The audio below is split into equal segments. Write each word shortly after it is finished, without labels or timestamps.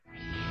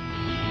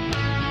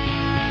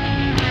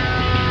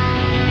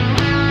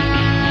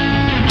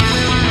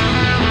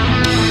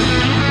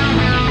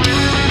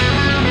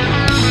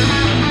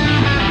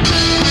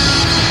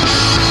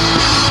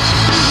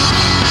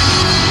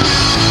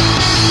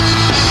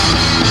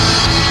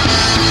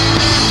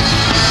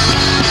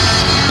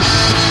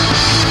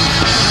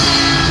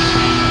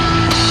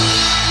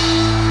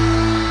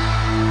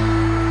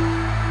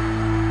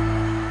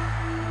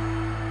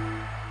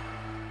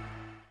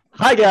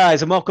Hi,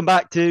 guys, and welcome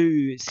back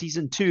to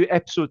season two,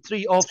 episode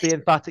three of the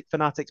Emphatic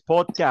Fanatics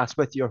podcast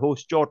with your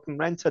host, Jordan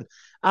Renton.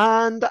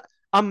 And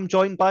I'm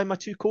joined by my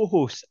two co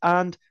hosts.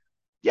 And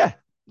yeah,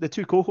 the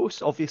two co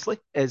hosts, obviously,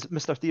 is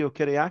Mr. Theo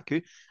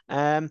Kiriakou.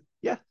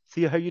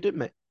 Theo, how you doing,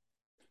 mate?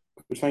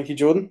 Good, thank you,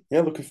 Jordan.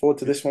 Yeah, looking forward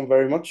to this one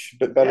very much. A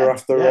bit better Yeah,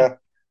 after yeah,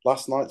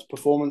 last night's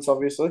performance,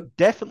 obviously.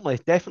 definitely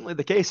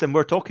the case. And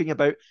we're talking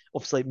about,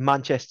 obviously,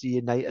 Manchester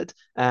United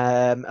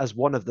as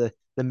one of the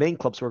main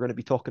clubs we're going to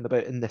be talking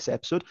about in this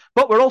episode.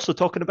 But we're also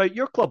talking about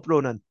your club,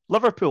 Ronan,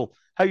 Liverpool.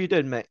 How you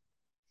doing, mate?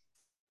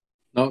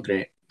 Not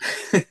great.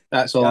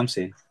 That's all Yeah. I'm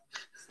saying.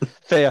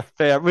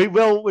 Fair. We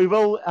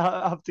will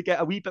have to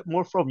get a wee bit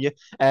more from you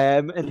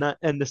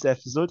in this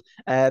episode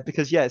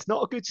because yeah, it's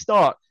not a good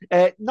start.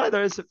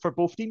 Neither is it for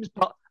both teams,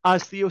 but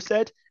as Theo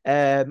said,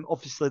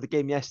 obviously the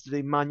game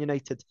yesterday, Man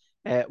United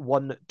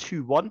won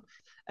 2-1.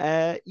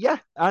 Yeah,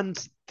 and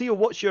Theo,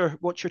 what's your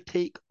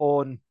take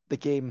on the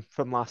game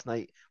from last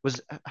night?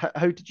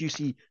 How did you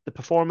see the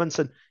performance,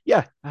 and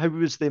yeah, how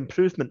was the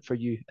improvement for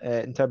you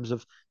in terms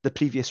of the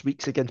previous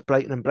weeks against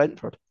Brighton and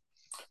Brentford?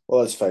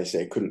 Well, let's face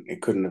it,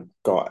 it couldn't have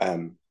got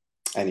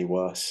any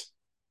worse.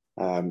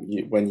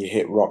 When you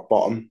hit rock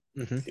bottom,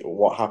 Hmm.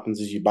 what happens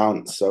is you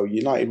bounce. So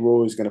United were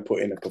always going to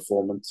put in a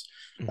performance.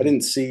 Hmm. I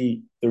didn't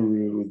think they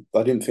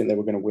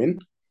were going to win,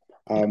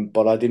 Yeah.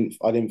 but I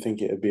didn't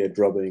think it would be a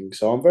drubbing.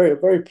 So I'm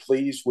very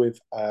pleased with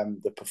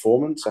the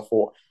performance. I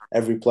thought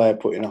every player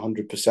put in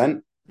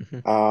 100%.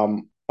 Hmm.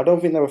 I don't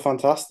think they were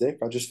fantastic.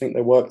 I just think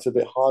they worked a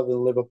bit harder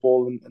than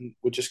Liverpool and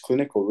were just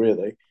clinical,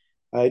 really.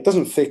 It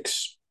doesn't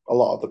fix a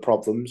lot of the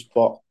problems,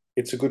 but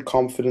it's a good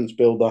confidence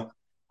builder.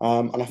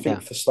 And I Yeah.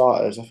 think for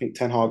starters, I think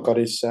Ten Hag got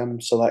his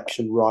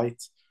selection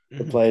right.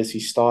 The Hmm. players he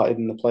started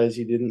and the players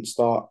he didn't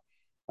start.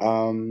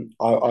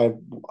 I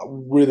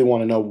really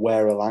want to know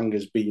where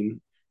Elanga's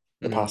been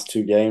the Mm. past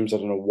two games. I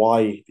don't know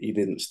why he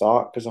didn't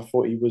start because I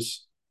thought he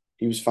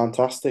was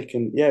fantastic.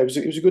 And yeah, it was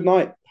a good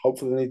night.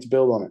 Hopefully they need to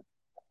build on it.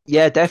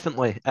 Yeah,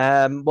 definitely.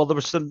 Well, there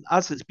was some,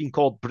 as it's been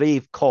called,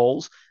 brave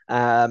calls.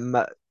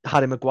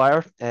 Harry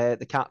Maguire,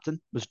 the captain,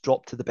 was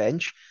dropped to the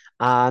bench,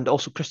 and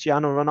also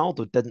Cristiano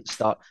Ronaldo didn't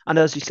start. And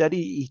as you said,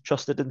 he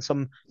trusted in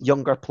some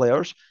younger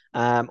players.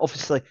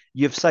 Obviously,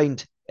 you've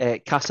signed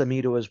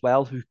Casemiro as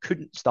well, who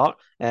couldn't start.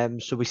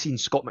 So we've seen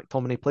Scott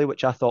McTominay play,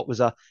 which I thought was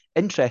a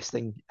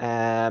interesting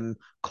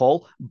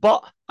call.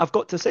 But I've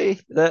got to say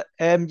that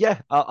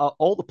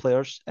all the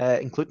players,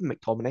 including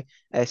McTominay,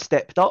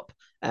 stepped up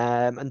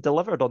and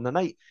delivered on the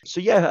night. So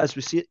yeah, as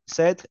we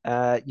said,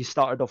 you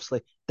started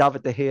obviously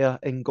David De Gea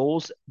in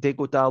goals,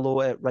 Diego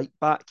Dallo at right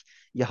back.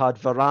 You had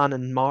Varane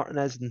and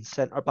Martinez in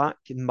centre back,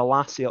 and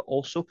Malacia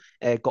also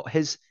got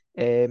his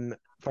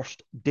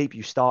first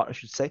debut start, I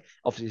should say.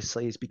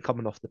 Obviously, he's been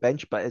coming off the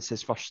bench, but it's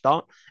his first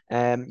start.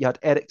 You had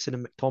Ericsson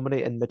and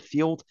McTominay in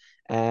midfield,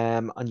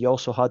 and you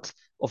also had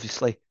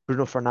obviously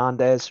Bruno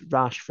Fernandes,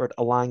 Rashford,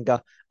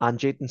 Alanga, and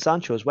Jadon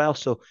Sancho as well.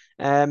 So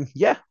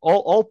yeah,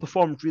 all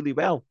performed really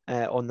well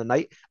on the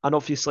night, and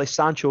obviously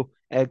Sancho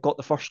got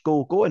the first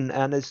goal going,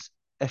 and his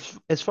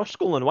first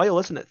goal in a while,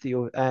 isn't it,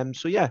 Theo?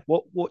 So yeah,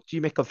 what do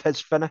you make of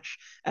his finish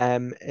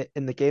in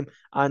the game?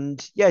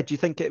 And yeah, do you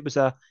think it was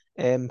a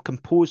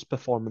composed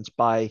performance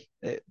by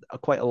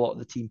quite a lot of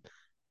the team?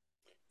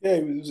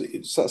 Yeah,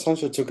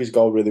 Sancho took his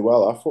goal really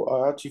well.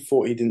 I actually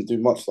thought he didn't do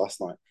much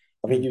last night.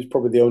 I think Mm, he was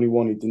probably the only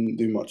one who didn't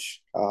do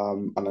much.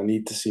 And I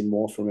need to see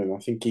more from him. I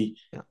think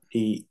yeah.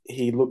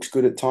 he looks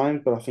good at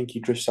times, but I think he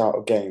drifts out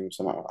of games,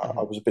 and I Hmm.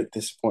 was a bit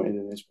disappointed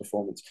in his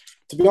performance.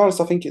 To be honest,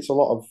 I think it's a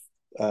lot of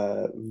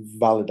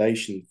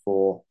validation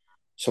for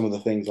some of the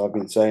things I've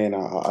been saying.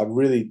 I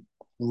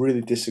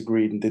really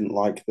disagreed and didn't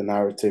like the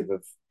narrative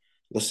of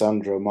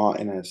Lissandro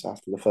Martinez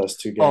after the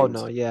first two Oh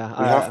no, games. yeah,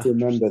 We have to 100%.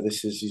 remember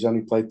he's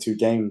only played two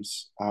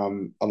games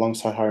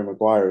alongside Harry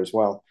Maguire as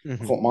well. I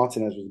Hmm. thought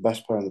Martinez was the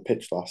best player on the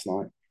pitch last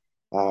night,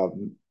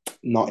 um,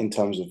 not in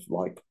terms of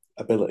like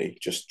ability,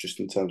 just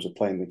in terms of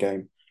playing the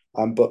game.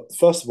 But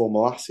first of all,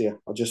 Malacia,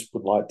 I just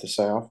would like to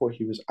say I thought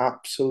he was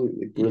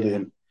absolutely Yeah.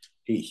 brilliant.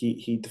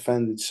 He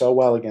defended so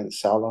well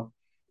against Salah,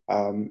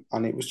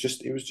 and it was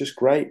just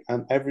great.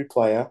 And every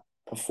player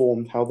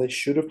performed how they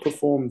should have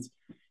performed.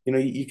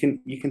 You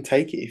can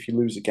take it if you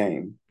lose a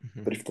game,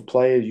 Hmm. but if the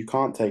players you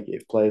can't take it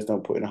if players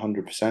don't put in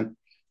 100%.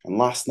 And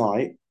last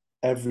night,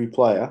 every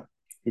player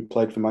who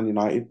played for Man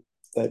United,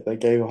 they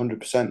gave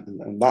 100%,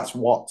 and that's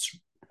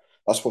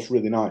what's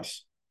really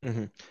nice.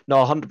 Hmm. No,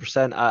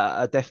 100%.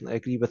 I definitely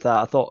agree with that.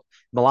 I thought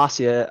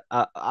Malacia.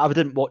 I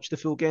didn't watch the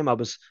full game. I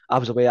was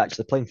away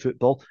actually playing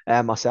football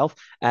myself.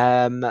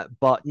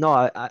 But no,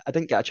 I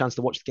didn't get a chance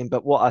to watch the game.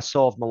 But what I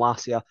saw of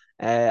Malacia,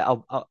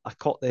 I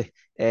caught the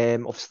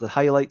obviously the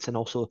highlights and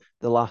also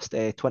the last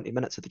 20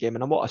 minutes of the game.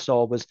 And what I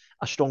saw was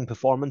a strong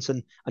performance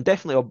and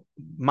definitely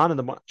a man of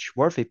the match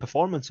worthy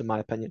performance in my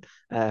opinion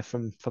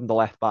from the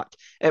left back.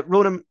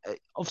 Ronan,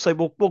 obviously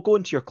we'll go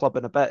into your club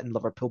in a bit in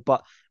Liverpool,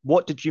 but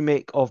what did you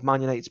make of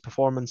Man United's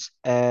performance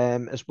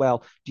as well?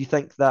 Do you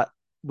think that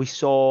we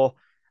saw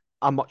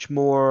a much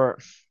more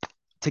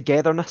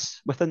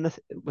togetherness within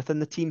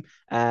the team,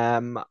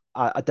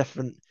 a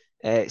different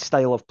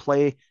style of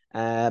play,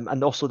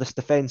 and also this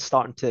defence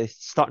starting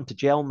to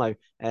gel now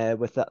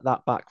with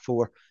that back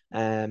four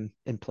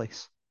in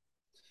place.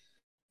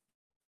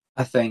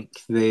 I think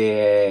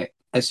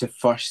it's the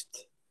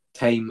first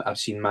time I've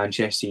seen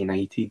Manchester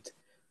United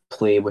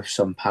play with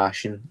some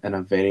passion in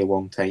a very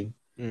long time.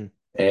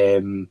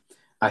 Mm.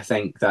 I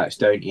think that's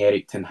down to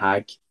Eric Ten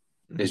Hag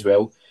as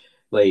well.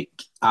 Like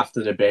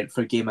after the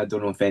Brentford game, I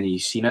don't know if any of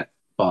you've seen it,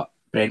 but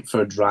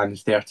Brentford ran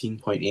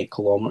 13.8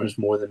 kilometres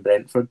more than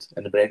Brentford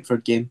in the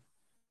Brentford game.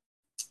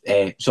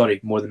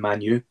 More than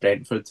Man U.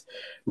 Brentford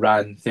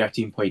ran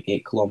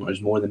 13.8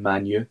 kilometres more than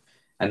Man U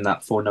in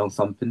that 4-0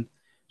 thumping.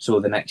 So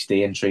the next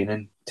day in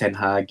training, Ten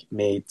Hag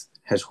made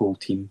his whole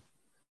team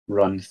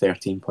run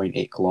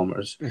 13.8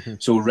 kilometres.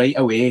 So right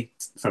away,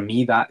 for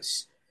me,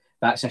 that's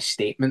a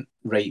statement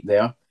right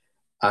there,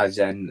 as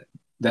in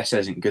this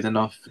isn't good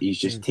enough. He's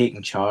just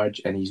taking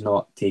charge and he's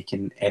not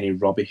taking any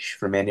rubbish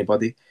from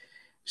anybody.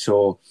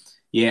 So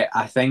yeah,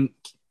 I think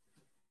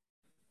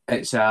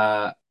it's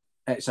a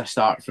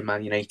start for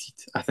Man United.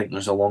 I think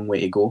there's a long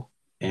way to go.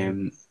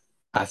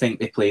 I think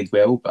they played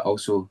well, but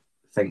also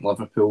think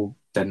Liverpool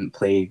didn't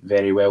play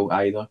very well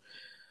either.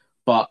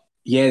 But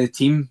yeah, the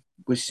team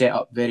was set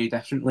up very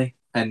differently.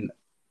 And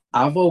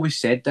I've always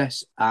said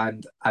this,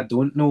 and I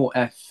don't know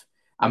if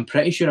I'm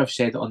pretty sure I've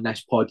said it on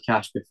this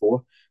podcast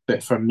before,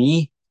 but for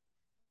me,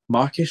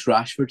 Marcus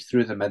Rashford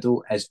through the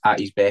middle is at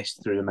his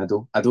best through the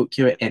middle. I don't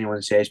care what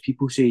anyone says.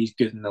 People say he's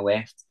good in the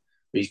left,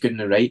 but he's good in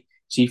the right.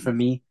 See, for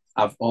me,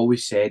 I've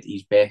always said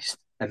he's best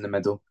in the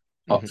middle,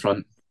 up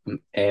front.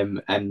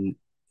 And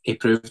he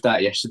proved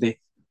that yesterday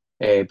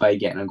by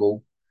getting a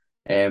goal.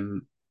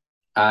 And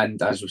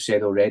as we've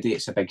said already,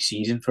 it's a big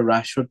season for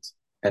Rashford.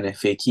 And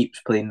if he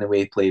keeps playing the way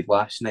he played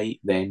last night,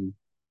 then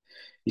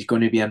he's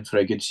going to be in for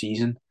a good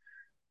season.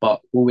 But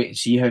we'll wait and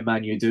see how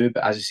Man U do.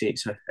 But as I say,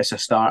 it's a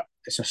start.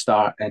 It's a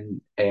start,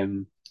 and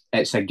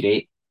it's a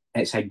great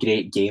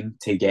game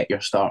to get your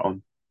start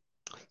on.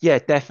 Yeah,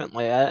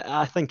 definitely.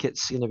 I think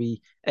it's going to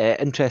be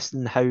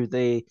interesting how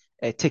they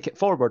take it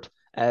forward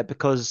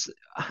because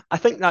I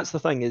think that's the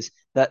thing is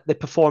that they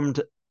performed.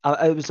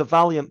 It was a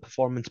valiant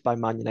performance by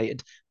Man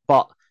United,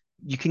 but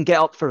you can get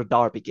up for a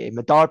derby game.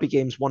 A derby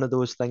game is one of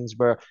those things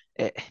where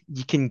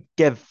you can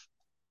give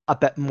a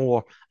bit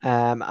more.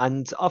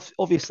 And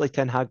obviously,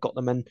 Ten Hag got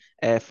them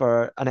in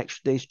for an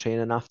extra day's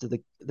training after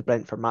the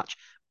Brentford match.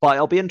 But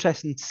it'll be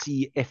interesting to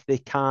see if they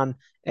can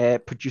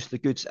produce the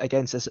goods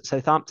against us at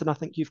Southampton. I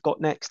think you've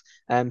got next.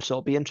 So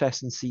it'll be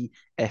interesting to see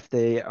if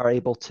they are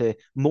able to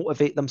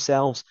motivate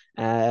themselves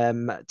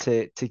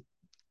to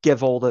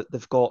give all that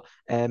they've got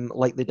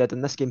like they did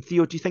in this game.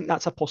 Theo, do you think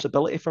that's a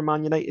possibility for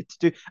Man United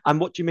to do? And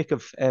what do you make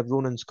of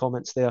Ronan's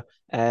comments there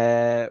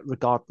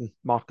regarding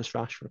Marcus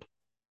Rashford?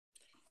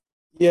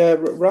 Yeah,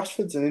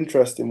 Rashford's an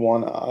interesting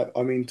one.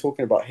 I mean,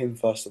 talking about him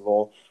first of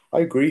all, I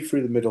agree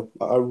through the middle.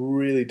 I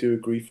really do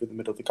agree through the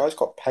middle. The guy's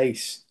got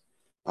pace,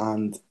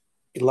 and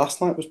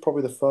last night was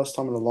probably the first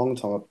time in a long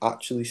time I've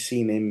actually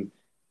seen him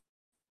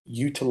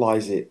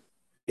utilize it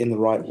in the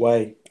right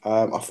way.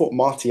 I thought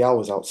Martial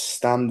was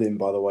outstanding,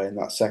 by the way, in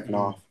that second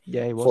half.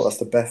 Yeah, he I thought was. that's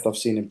the best I've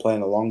seen him play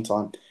in a long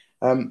time.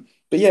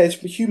 But yeah, it's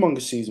a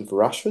humongous season for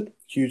Rashford,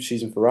 huge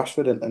season for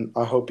Rashford, and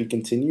I hope he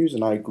continues.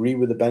 And I agree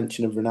with the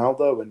benching of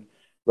Ronaldo and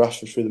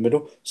Rashford through the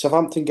middle.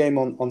 Southampton game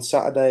on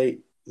Saturday,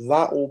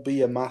 that will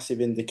be a massive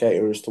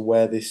indicator as to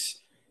where this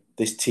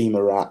team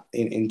are at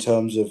in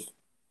terms of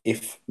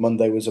if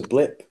Monday was a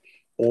blip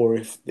or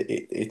if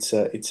it's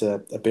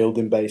a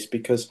building base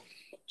because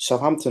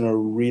Southampton are a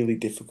really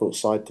difficult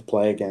side to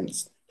play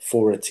against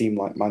for a team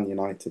like Man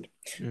United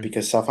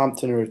because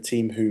Southampton are a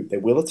team who they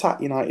will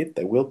attack United,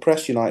 they will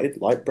press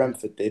United like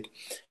Brentford did,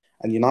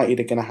 and United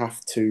are going to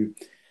have to.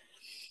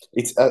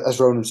 It's as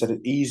Ronan said,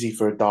 it's easy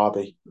for a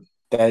derby.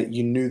 There,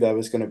 you knew there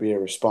was going to be a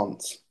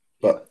response,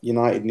 but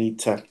United need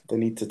to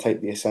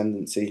take the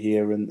ascendancy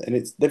here, and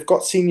it's they've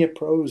got senior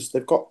pros.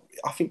 They've got.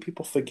 I think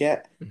people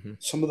forget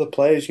some of the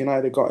players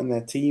United have got in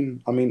their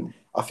team. I mean,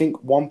 I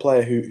think one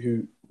player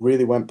who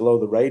really went below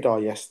the radar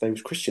yesterday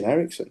was Christian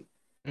Eriksen.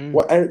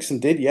 What Eriksen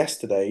did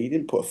yesterday, he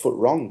didn't put a foot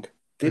wrong.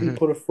 Didn't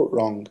put a foot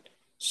wrong.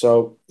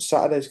 So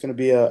Saturday's going to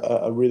be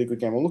a really good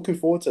game. I'm looking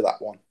forward to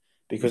that one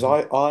because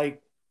I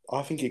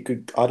think it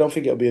could. I don't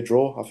think it'll be a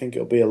draw. I think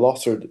it'll be a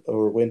loss or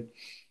a win.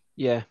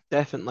 Yeah,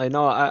 definitely.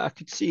 No, I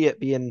could see it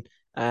being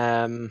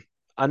an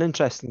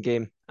interesting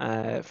game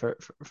for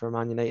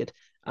Man United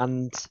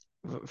and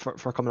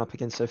for coming up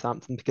against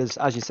Southampton because,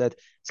 as you said,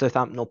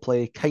 Southampton will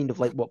play kind of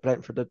like what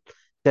Brentford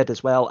did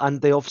as well,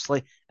 and they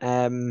obviously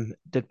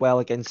did well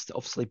against.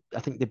 Obviously, I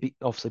think they beat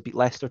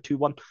Leicester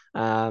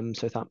 2-1.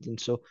 Southampton.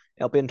 So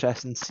it'll be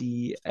interesting to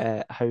see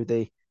how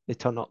they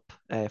turn up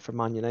for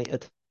Man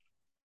United.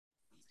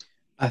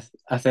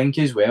 I think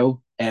as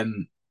well.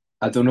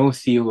 I don't know if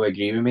Theo will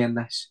agree with me on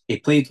this. He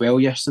played well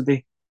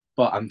yesterday,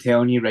 but I'm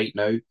telling you right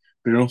now,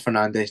 Bruno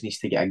Fernandes needs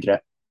to get a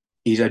grip.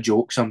 He's a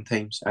joke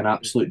sometimes, an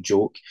absolute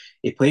joke.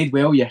 He played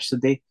well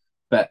yesterday,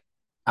 but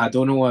I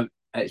don't know.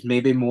 It's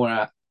maybe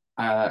more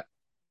a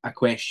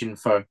question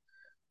for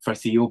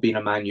Theo being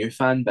a Man U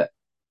fan, but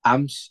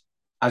I'm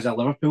as a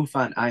Liverpool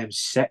fan, I am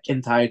sick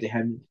and tired of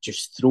him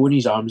just throwing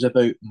his arms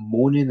about,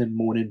 moaning and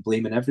moaning,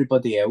 blaming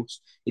everybody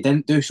else. He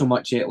didn't do so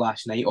much yet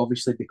last night,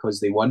 obviously, because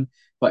they won.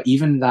 But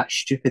even that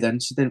stupid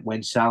incident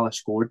when Salah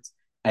scored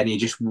and he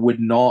just would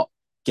not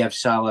give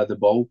Salah the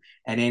ball,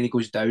 and then he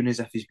goes down as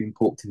if he's been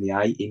poked in the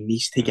eye. He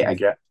needs to get a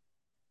grip.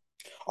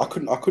 I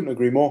couldn't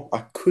agree more.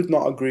 I could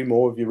not agree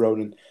more with you,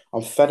 Ronan.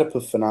 I'm fed up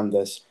with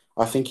Fernandes.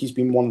 I think he's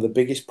been one of the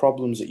biggest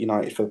problems at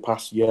United for the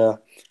past year.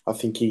 I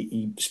think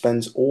he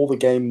spends all the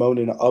game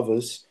moaning at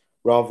others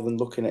rather than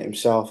looking at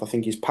himself. I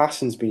think his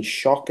passing's been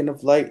shocking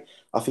of late.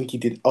 I think he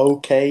did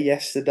okay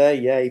yesterday.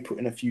 Yeah, he put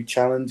in a few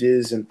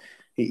challenges and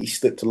he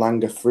slipped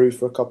Langer through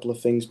for a couple of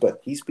things,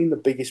 but he's been the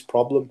biggest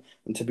problem.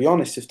 And to be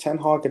honest, if Ten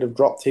Hag had have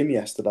dropped him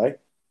yesterday,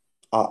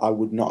 I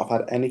would not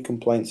have had any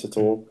complaints at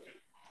all.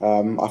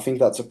 I think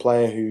that's a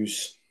player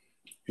who's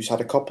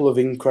had a couple of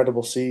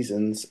incredible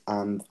seasons,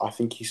 and I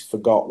think he's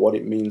forgot what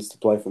it means to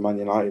play for Man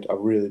United. I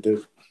really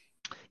do.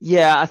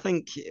 Yeah, I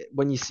think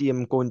when you see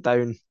him going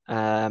down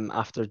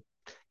after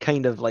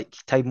kind of like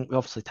time,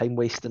 obviously time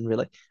wasting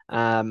really,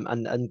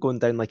 and going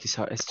down like he's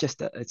hurt, it's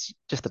just a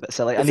bit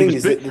silly. The And he thing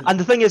was is booked, that and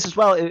the thing is as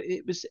well,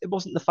 it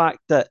wasn't the fact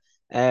that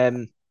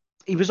um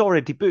he was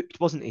already booked,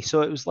 wasn't he?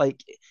 So it was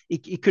like he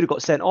could have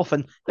got sent off,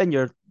 and then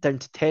you're down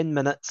to 10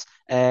 minutes.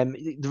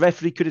 The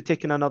referee could have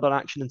taken another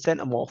action and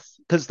sent him off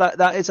because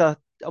that is a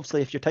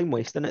obviously if you're time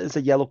wasting, it is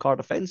a yellow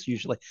card offence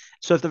usually.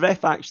 So if the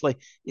ref actually,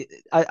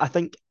 I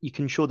think you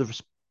can show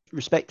the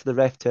respect to the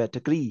ref to a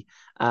degree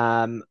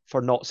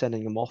for not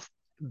sending him off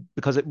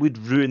because it would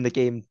ruin the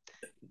game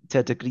to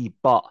a degree.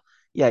 But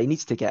yeah, he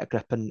needs to get a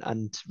grip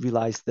and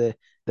realise the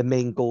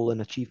main goal and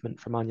achievement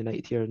for Man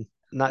United here, and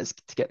that is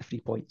to get the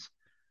 3 points.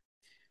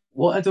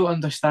 What I don't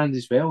understand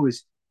as well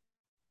is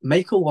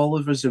Michael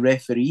Oliver's the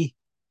referee,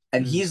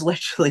 and Mm. he's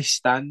literally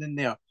standing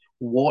there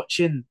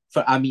watching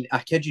for. I mean, I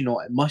kid you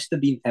not, it must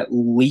have been at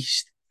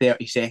least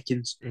 30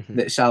 seconds Mm-hmm.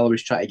 that Salah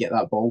was trying to get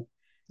that ball,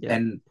 Yeah.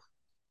 and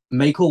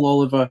Michael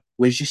Oliver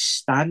was just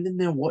standing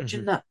there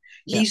watching Mm-hmm. that.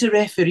 Yeah. He's a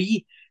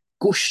referee.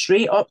 Go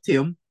straight up to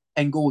him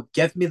and go,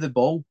 "Give me the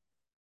ball,"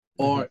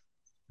 Mm-hmm. or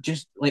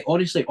just like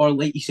honestly, or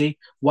like you say,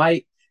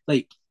 like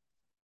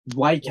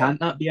why Yeah. can't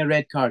that be a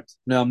red card?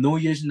 No, I'm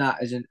not using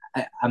that as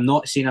I'm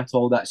not saying at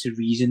all that's the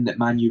reason that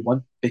Man U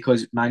won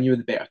because Man U are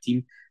the better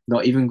team.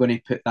 Not even going to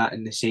put that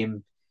in the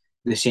same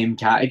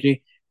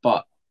category.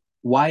 But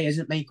why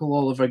isn't Michael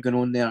Oliver going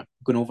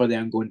over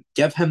there and going,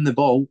 give him the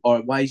ball, or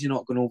why is he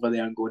not going over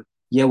there and going,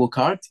 yellow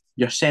card?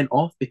 You're sent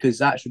off because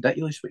that's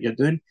ridiculous what you're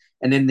doing.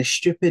 And then the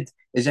stupid,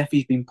 as if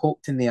he's been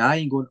poked in the eye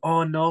and going,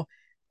 oh no.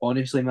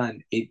 Honestly,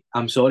 man,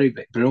 I'm sorry,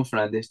 but Bruno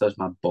Fernandes does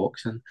my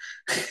boxing.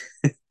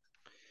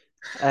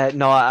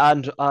 No,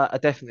 I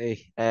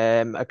definitely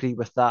agree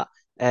with that.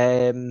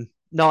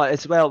 No,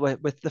 as well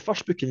with the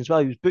first booking as well,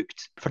 he was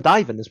booked for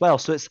diving as well.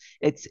 So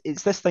it's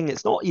this thing.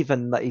 It's not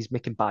even that he's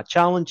making bad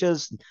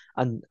challenges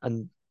and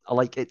I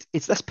like it.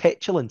 It's this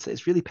petulance.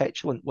 It's really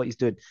petulant what he's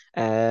doing.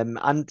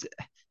 And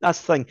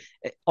that's the thing.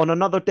 On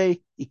another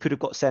day, he could have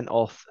got sent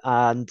off,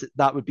 and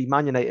that would be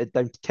Man United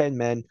down to 10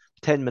 men.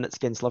 10 minutes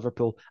against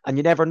Liverpool, and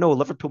you never know.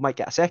 Liverpool might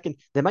get a second.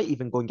 They might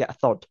even go and get a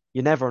third.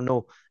 You never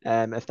know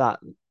if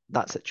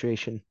that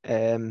situation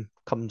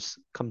comes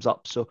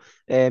up. So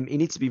he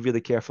needs to be really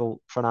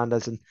careful,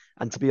 Fernandez,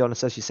 and to be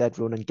honest, as you said,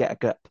 Ronan, get a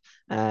grip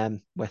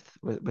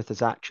with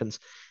his actions.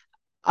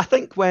 I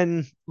think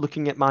when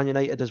looking at Man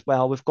United as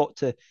well, we've got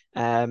to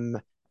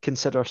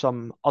consider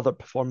some other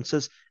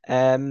performances.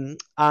 And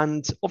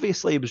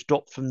obviously, he was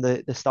dropped from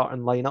the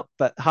starting lineup,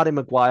 but Harry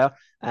Maguire,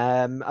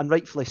 and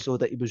rightfully so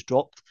that he was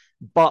dropped.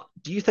 But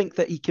do you think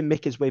that he can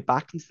make his way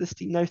back into this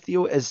team now,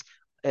 Theo? Is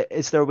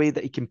there a way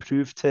that he can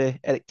prove to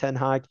Eric Ten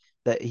Hag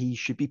that he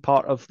should be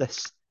part of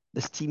this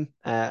team,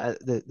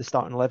 the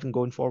starting 11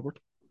 going forward?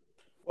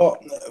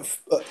 Well,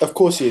 of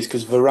course he is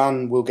because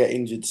Varane will get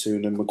injured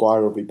soon and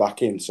Maguire will be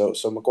back in. So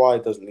Maguire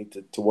doesn't need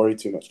to worry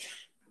too much.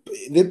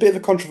 A bit of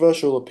a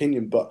controversial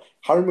opinion, but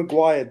Harry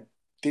Maguire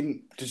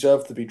didn't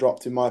deserve to be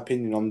dropped, in my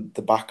opinion, on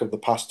the back of the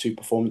past two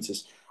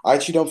performances. I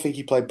actually don't think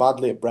he played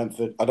badly at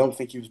Brentford. I don't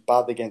think he was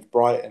bad against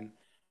Brighton.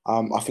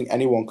 I think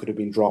anyone could have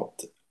been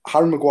dropped.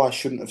 Harry Maguire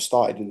shouldn't have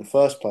started in the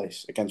first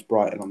place against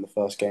Brighton on the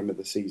first game of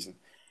the season.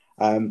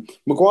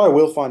 Maguire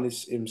will find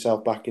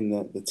himself back in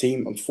the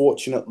team.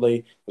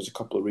 Unfortunately, there's a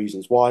couple of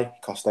reasons why.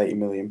 He cost £80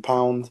 million.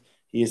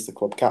 He is the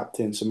club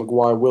captain, so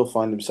Maguire will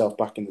find himself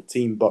back in the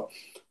team. But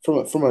from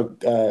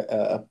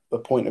a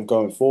point of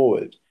going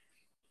forward,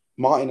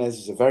 Martinez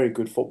is a very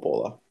good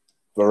footballer.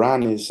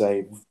 Varane is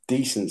a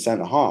decent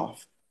centre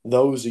half.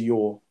 Those are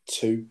your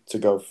two to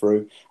go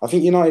through. I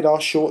think United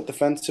are short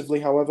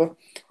defensively, however.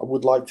 I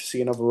would like to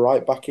see another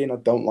right back in. I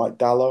don't like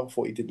Dallo. I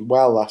thought he did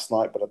well last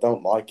night, but I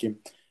don't like him.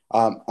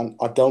 And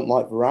I don't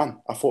like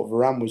Varane. I thought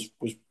Varane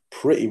was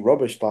pretty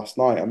rubbish last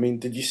night. I mean,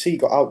 did you see he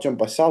got outjumped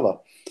by Salah?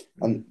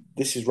 And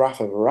this is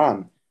Rafa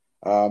Varane.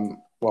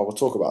 Well, we'll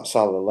talk about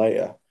Salah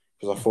later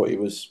because I thought he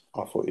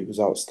was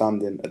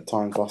outstanding at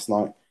times last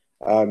night,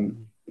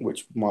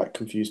 which might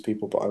confuse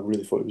people, but I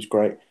really thought it was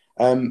great.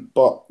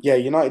 But yeah,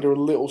 United are a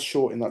little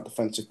short in that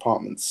defensive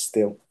department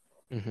still.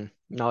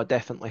 No,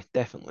 definitely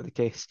the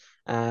case.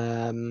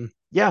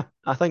 Yeah,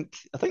 I think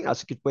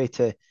that's a good way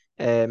to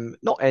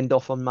not end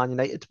off on Man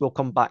United. We'll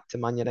come back to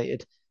Man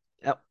United.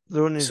 Ronan, have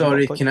you got a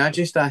Sorry, point? can I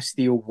just ask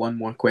Theo one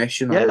more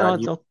question Yeah, on no, Man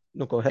U? no,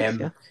 no, go ahead.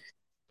 Yeah.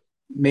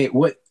 Mate,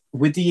 what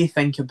do you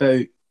think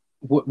about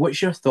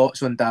what's your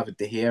thoughts on David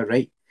De Gea,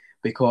 right?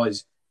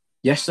 Because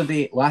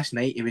last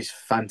night, he was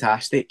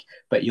fantastic,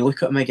 but you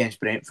look at him against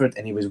Brentford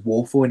and he was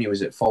woeful and he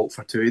was at fault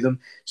for two of them.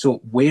 So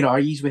where are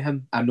you with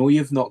him? I know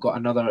you've not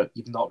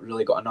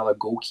really got another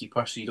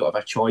goalkeeper, so you don't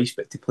have a choice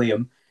but to play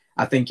him.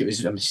 I think it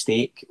was a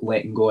mistake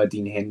letting go of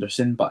Dean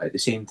Henderson, but at the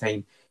same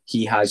time,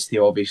 he has to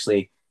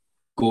obviously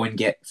go and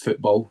get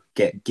football,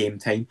 get game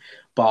time.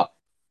 But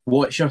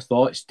what's your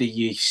thoughts? Do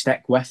you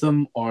stick with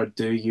him, or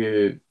do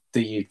you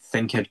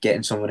think of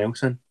getting someone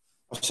else in?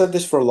 I've said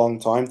this for a long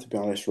time, to be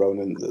honest,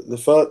 Ronan.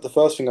 The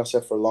first thing I've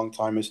said for a long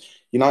time is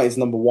United's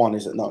number one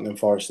is at Nottingham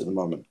Forest at the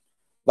moment.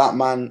 That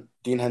man,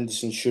 Dean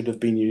Henderson, should have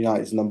been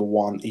United's number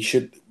one.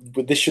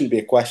 But this shouldn't be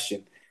a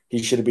question.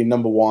 He should have been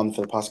number one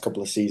for the past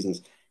couple of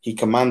seasons. He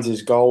commands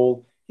his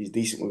goal. He's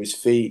decent with his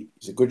feet.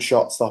 He's a good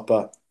shot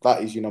stopper.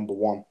 That is your number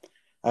one.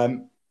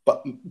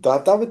 But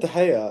David De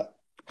Gea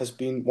has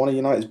been one of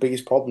United's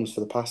biggest problems for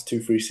the past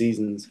 2, 3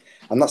 seasons,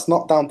 and that's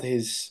not down to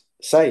his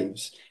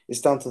saves. It's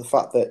down to the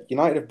fact that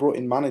United have brought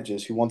in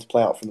managers who want to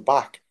play out from the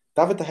back.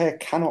 David De Gea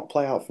cannot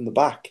play out from the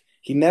back.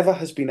 He never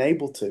has been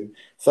able to.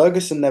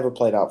 Ferguson never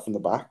played out from the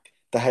back.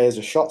 De Gea is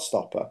a shot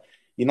stopper.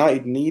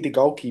 United need a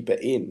goalkeeper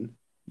in.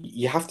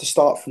 You have to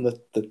start from the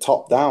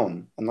top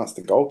down, and that's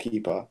the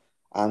goalkeeper.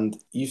 And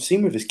you've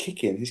seen with his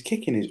kicking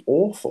is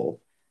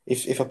awful.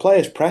 If a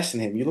player's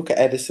pressing him, you look at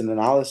Edison and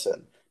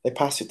Allison, they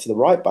pass it to the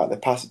right back, they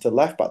pass it to the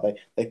left back,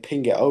 they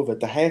ping it over.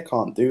 De Gea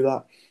can't do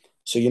that.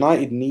 So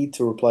United need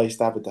to replace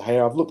David De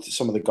Gea. I've looked at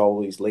some of the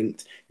goalies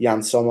linked.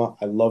 Jan Sommer,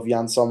 I love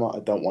Jan Sommer. I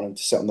don't want him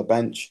to sit on the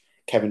bench.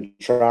 Kevin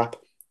Trapp,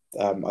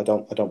 I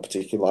don't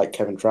particularly like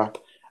Kevin Trapp.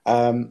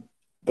 Um,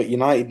 but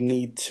United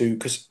need to,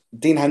 because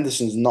Dean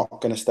Henderson's not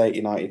going to stay at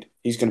United.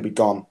 He's going to be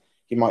gone.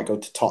 He might go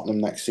to Tottenham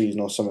next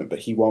season or something, but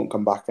he won't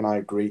come back. And I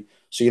agree.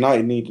 So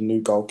United need a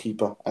new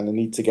goalkeeper, and they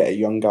need to get a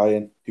young guy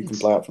in who can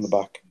play out from the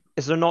back.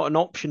 Is there not an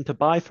option to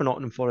buy for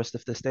Nottingham Forest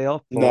if they stay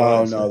up, or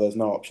No, is no, it there's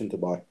no option to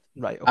buy.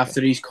 right? Okay,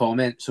 After his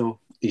comment, so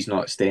he's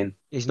not staying.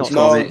 he's His not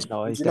No, staying. comments. do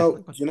No, he's you know?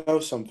 definitely gone. Do you know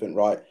something?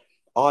 Right.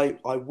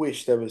 I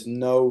wish there was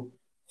no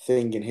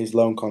thing in his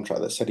loan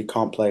contract that said he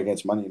can't play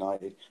against Man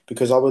United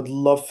because I would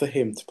love for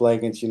him to play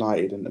against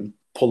United and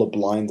pull a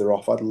blinder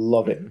off. I'd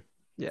love it.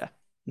 Yeah.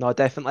 No,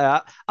 definitely.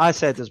 I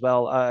said as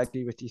well, I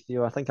agree with you,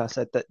 Theo. I think I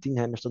said that Dean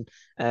Henderson,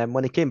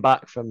 when he came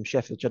back from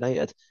Sheffield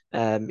United,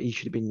 he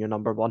should have been your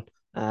number one.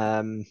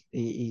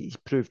 He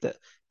proved that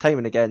time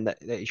and again that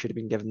he should have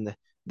been given the,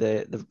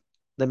 the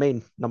the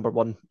main number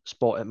one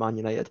spot at Man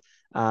United.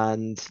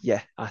 And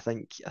yeah, I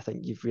think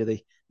you've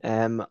really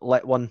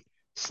let one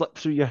slip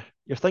through your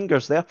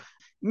fingers there.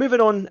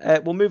 Moving on,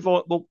 we'll move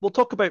on. We'll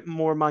talk about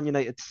more Man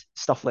United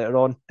stuff later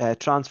on,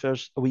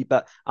 transfers a wee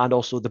bit, and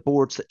also the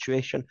board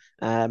situation,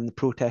 the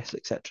protests,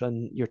 etc.,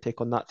 and your take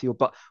on that, Theo.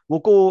 But we'll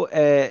go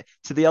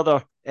to the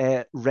other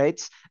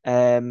Reds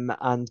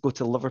and go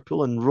to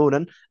Liverpool and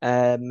Ronan.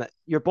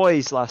 Your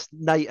boys last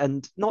night,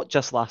 and not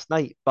just last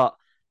night, but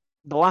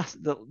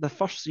the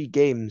first three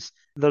games.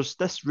 There's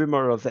this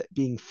rumor of it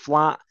being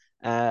flat,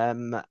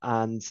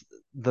 and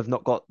they've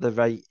not got the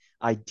right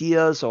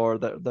ideas or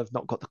they've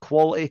not got the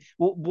quality.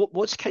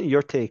 What's kind of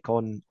your take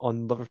on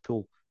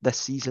Liverpool this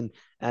season?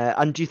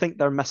 And do you think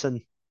they're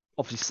missing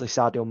obviously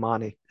Sadio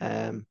Mane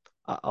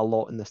a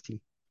lot in this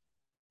team?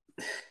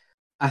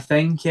 I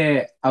think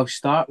I'll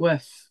start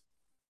with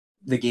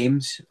the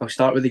games. I'll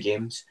start with the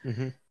games.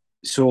 Mm-hmm.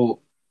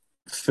 So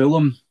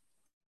Fulham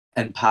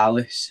and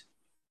Palace,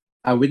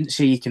 I wouldn't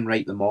say you can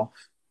write them off,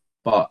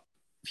 but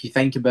if you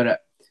think about it,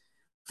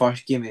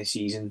 first game of the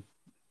season,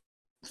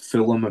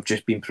 Fulham have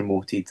just been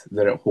promoted.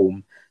 They're at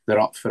home. They're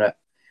up for it.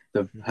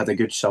 They've had a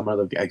good summer.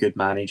 They've got a good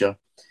manager.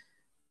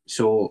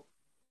 So,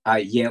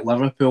 yeah,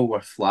 Liverpool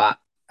were flat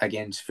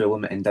against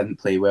Fulham and didn't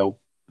play well.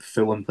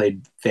 Fulham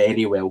played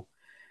very well,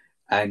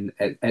 and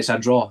it's a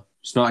draw.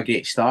 It's not a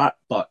great start,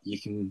 but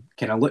you can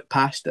kind of look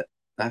past it.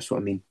 That's what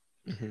I mean.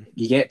 Mm-hmm.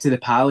 You get to the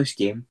Palace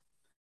game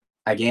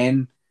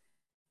again.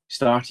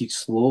 Started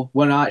slow.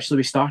 Well, no, actually,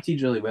 we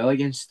started really well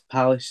against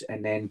Palace,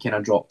 and then kind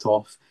of dropped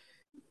off,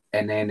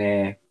 and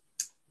then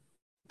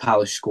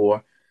Palace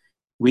score.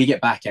 We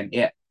get back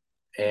into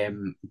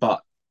it,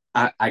 but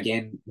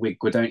again, we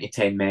go down to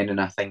 10 men,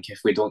 and I think if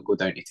we don't go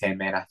down to 10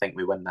 men, I think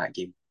we win that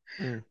game.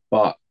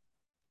 But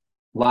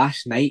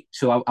last night,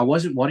 so I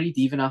wasn't worried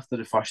even after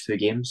the first two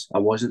games. I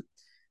wasn't.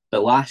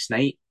 But last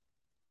night,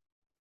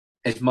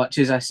 as much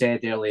as I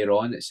said earlier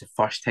on, it's the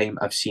first time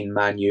I've seen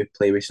Man U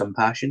play with some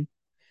passion.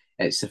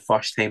 It's the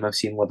first time I've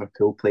seen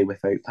Liverpool play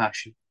without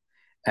passion.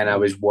 And I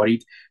was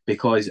worried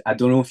because I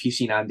don't know if you've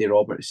seen Andy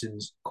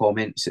Robertson's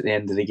comments at the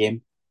end of the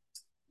game,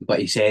 but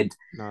he said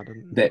No, I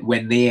didn't. that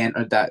when they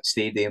entered that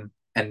stadium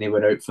and they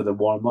were out for the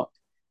warm up,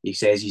 he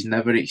says he's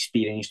never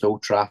experienced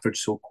Old Trafford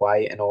so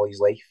quiet in all his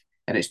life.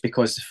 And it's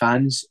because the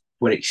fans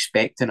were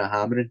expecting a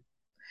hammering.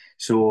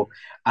 So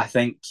I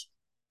think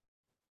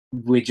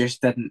we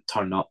just didn't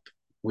turn up.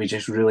 We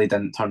just really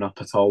didn't turn up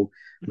at all.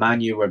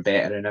 Man U were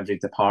better in every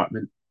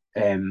department.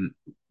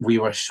 We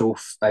were so.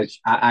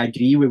 I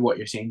agree with what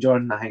you're saying,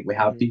 Jordan. I think we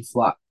have been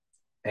flat.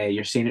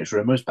 You're saying it's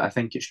rumours, but I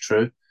think it's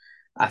true.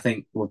 I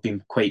think we've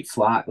been quite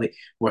flat. Like,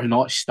 we're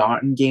not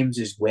starting games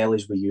as well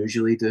as we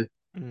usually do.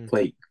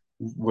 Like,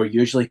 we're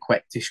usually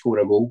quick to score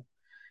a goal,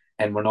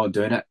 and we're not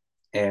doing it.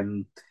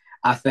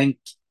 I think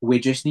we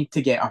just need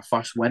to get our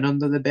first win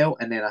under the belt,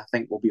 and then I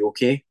think we'll be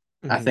okay.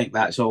 I think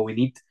that's all we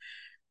need.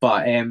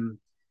 But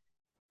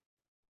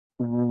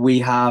we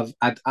have.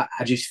 I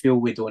just feel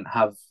we don't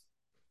have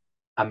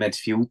a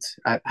midfield.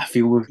 I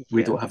feel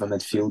we don't have a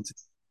midfield.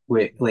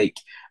 We like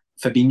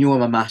Fabinho.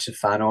 I'm a massive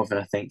fan of, and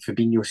I think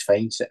Fabinho's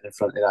fine sitting in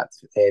front of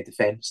that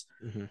defence.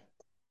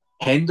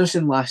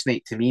 Henderson last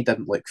night to me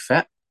didn't look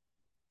fit.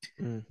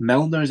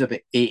 Milner's about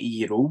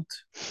 80-year-old.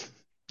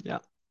 Yeah.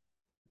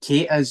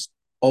 Keita's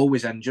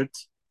always injured.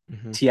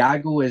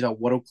 Thiago is a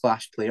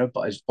world-class player,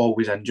 but is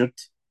always injured.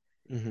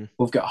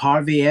 We've got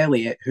Harvey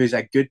Elliott, who's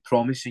a good,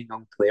 promising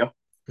young player,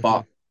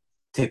 but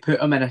to put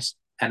him in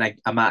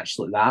a match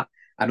like that,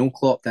 I know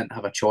Klopp didn't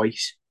have a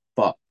choice,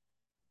 but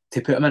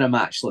to put him in a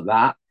match like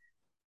that,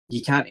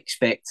 you can't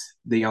expect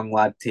the young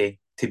lad to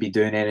be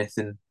doing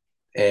anything.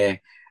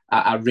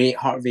 I rate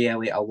Harvey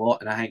Elliott a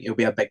lot, and I think he'll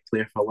be a big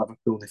player for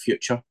Liverpool in the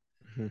future.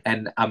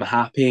 And I'm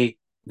happy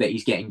that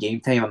he's getting game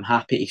time. I'm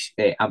happy.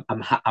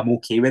 I'm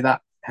okay with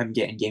that. Him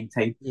getting game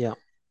time. Yeah.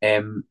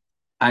 And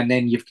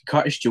then you've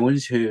Curtis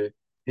Jones, who's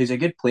a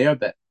good player,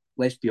 but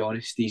let's be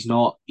honest, he's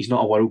not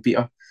a world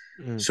beater.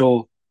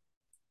 So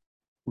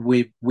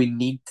we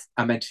need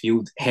a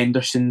midfield.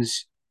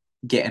 Henderson's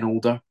getting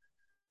older.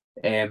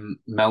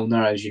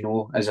 Milner, as you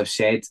know, as I've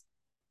said,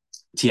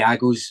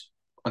 Thiago's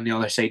on the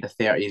other side of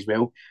 30 as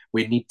well.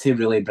 We need to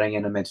really bring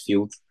in a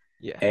midfield.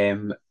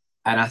 And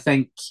I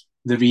think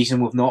the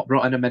reason we've not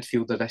brought in a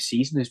midfielder this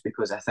season is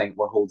because I think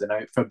we're holding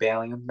out for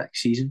Bellingham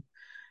next season.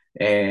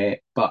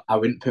 But I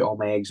wouldn't put all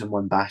my eggs in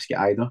one basket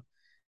either.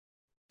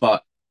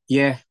 But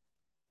yeah,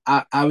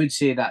 I would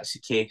say that's the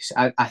case.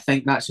 I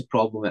think that's the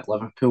problem at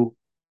Liverpool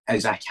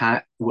is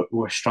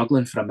we're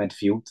struggling for a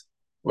midfield.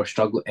 We're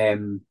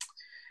struggling.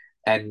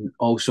 And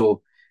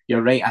also,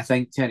 you're right, I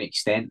think to an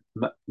extent,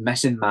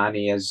 missing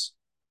Mane is,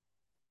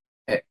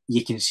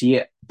 you can see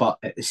it, but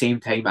at the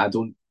same time, I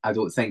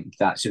don't think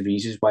that's the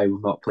reasons why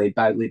we've not played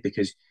badly,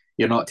 because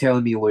you're not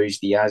telling me Luis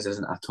Diaz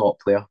isn't a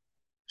top player.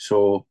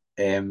 So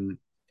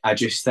I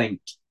just think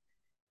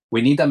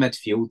we need a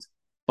midfield,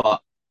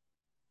 but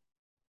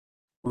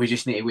we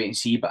just need to wait and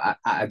see. But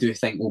I do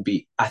think we'll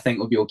be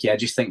okay. I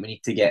just think we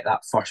need to get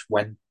that first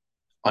win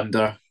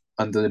under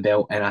the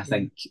belt, and I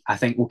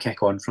think we'll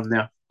kick on from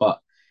there. But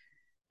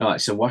no,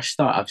 it's the worst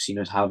start I've seen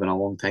us have in a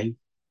long time.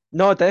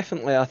 No,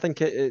 definitely. I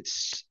think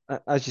it's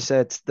as you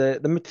said,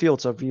 the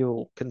midfield's a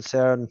real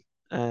concern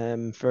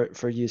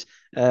for you.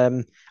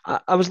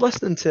 I was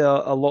listening to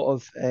a lot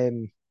of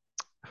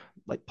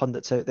like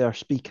pundits out there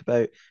speak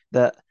about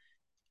that.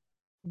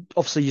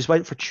 Obviously, you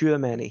went for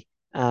Tchouaméni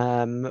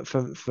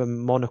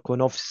from Monaco,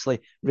 and obviously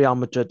Real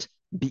Madrid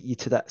beat you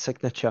to that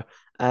signature.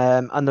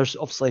 And there's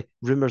obviously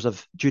rumours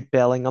of Jude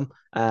Bellingham,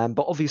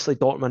 but obviously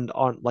Dortmund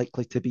aren't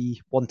likely to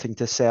be wanting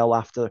to sell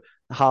after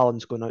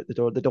Haaland's going out the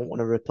door. They don't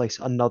want to replace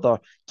another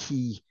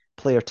key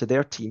player to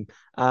their team.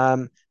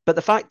 But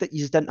the fact that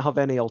you didn't have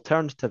any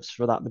alternatives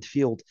for that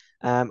midfield,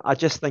 I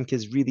just think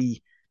is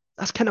really,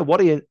 that's kind of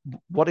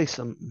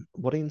worrisome.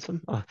 Oh,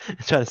 I'm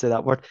trying to say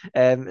that word.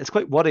 It's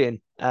quite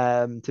worrying,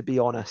 to be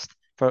honest,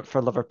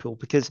 for Liverpool,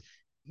 because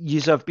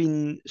you have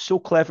been so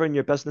clever in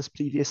your business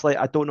previously.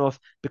 I don't know if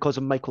because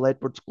of Michael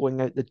Edwards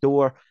going out the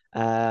door,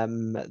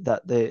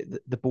 that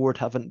the board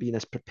haven't been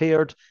as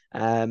prepared.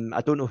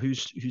 I don't know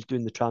who's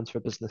doing the transfer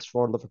business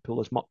for Liverpool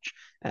as much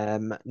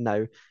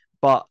now,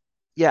 but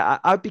yeah,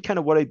 I'd be kind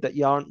of worried that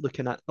you aren't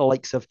looking at the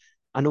likes of.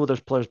 I know there's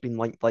players being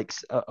linked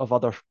likes of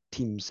other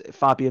teams,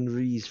 Fabian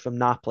Ruiz from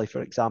Napoli,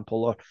 for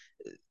example, or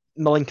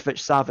Milinkovic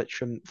Savic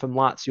from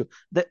Lazio.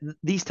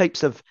 These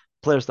types of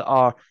players that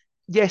are,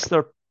 yes,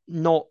 they're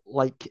not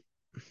like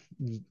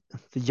the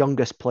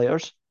youngest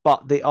players,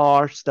 but they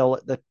are still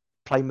at the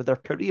prime of their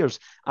careers.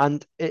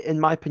 And in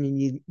my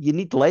opinion, you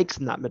need legs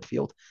in that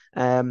midfield.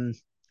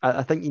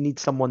 I think you need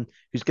someone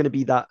who's going to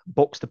be that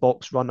box to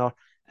box runner.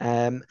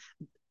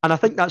 And I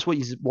think that's what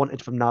you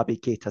wanted from Naby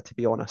Keita, to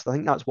be honest. I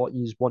think that's what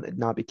you wanted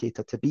Naby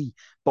Keita to be.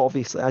 But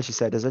obviously, as you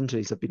said, his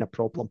injuries have been a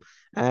problem.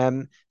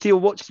 Theo,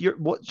 what's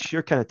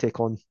your kind of take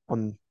on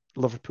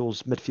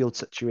Liverpool's midfield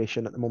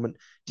situation at the moment?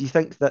 Do you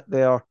think that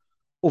they are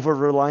over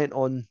reliant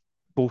on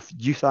both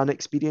youth and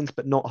experience,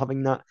 but not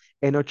having that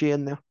energy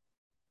in there?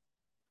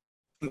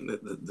 I think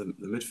that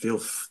the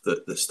midfield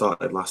that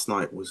started last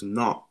night was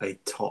not a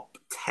top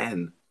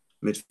 10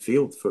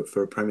 midfield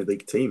for a Premier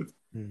League team.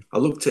 I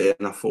looked at it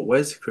and I thought,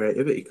 where's the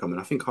creativity coming?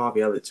 I think Harvey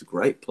Elliott's a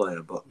great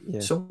player, but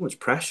so much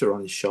pressure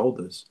on his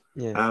shoulders.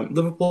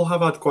 Liverpool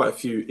have had quite a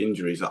few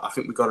injuries. I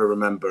think we've got to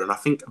remember, and I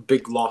think a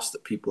big loss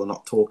that people are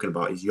not talking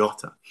about is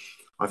Jota.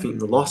 I think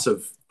the loss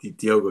of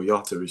Diogo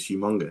Jota is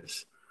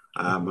humongous.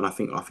 And I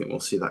think we'll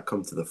see that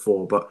come to the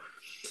fore. But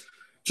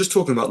just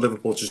talking about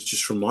Liverpool,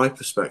 just from my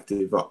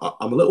perspective,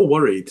 I'm a little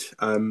worried.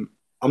 I'm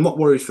not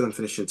worried for them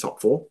finishing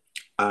top four.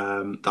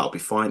 That'll be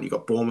fine. You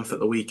got Bournemouth at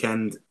the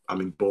weekend. I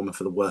mean, Bournemouth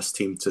are the worst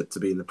team to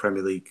be in the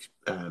Premier League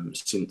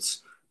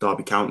since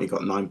Derby County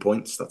got 9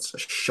 points. That's a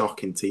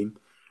shocking team.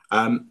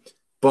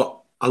 But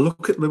I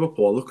look at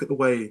Liverpool, I look at the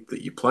way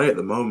that you play at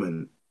the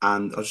moment,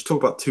 and I'll just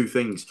talk about two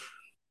things.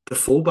 The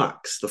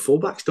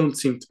fullbacks don't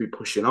seem to be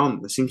pushing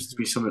on. There seems to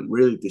be something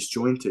really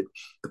disjointed.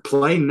 The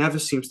play never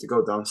seems to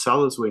go down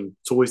Salah's wing.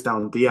 It's always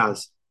down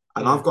Diaz.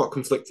 And Yeah. I've got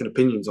conflicting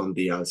opinions on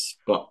Diaz,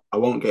 but I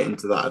won't get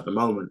into that at the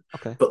moment.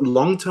 Okay. But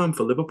long term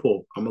for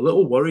Liverpool, I'm a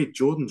little worried.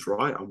 Jordan's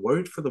right. I'm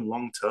worried for them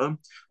long term.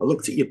 I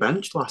looked at your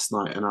bench last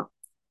night and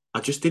I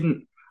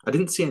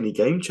didn't see any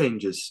game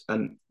changers.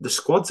 And the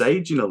squad's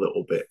aging a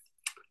little bit.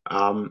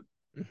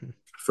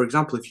 For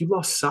example, if you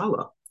lost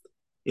Salah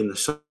in the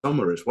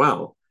summer as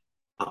well,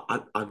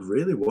 I'd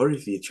really worry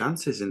for your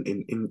chances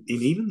in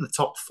even the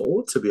top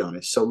four, to be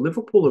honest. So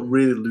Liverpool are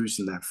really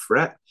losing their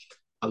threat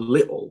a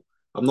little.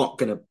 I'm not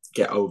going to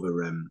get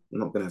over. I'm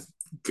not going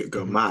to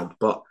go mad,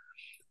 but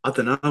I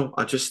don't know.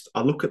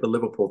 I look at the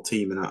Liverpool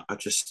team and I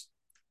just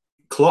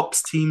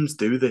Klopp's teams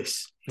do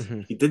this.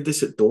 He did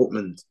this at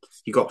Dortmund.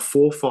 He got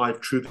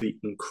 4-5 truly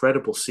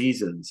incredible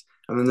seasons,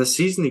 and then the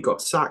season he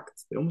got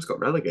sacked, they almost got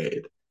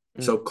relegated.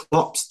 So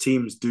Klopp's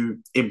teams do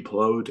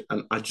implode,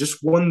 and I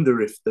just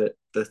wonder if the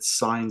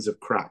signs of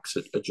cracks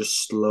are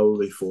just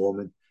slowly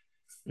forming.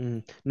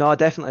 No, I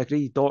definitely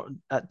agree.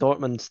 At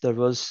Dortmund, there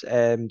was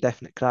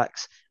definite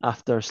cracks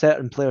after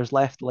certain players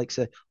left, like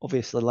say,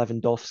 obviously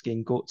Lewandowski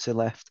and Götze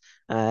left,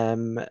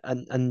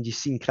 and you've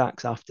seen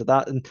cracks after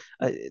that, and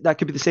that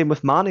could be the same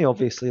with Mane,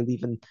 obviously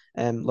leaving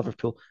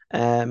Liverpool,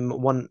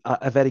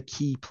 a very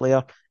key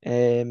player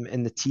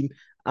in the team,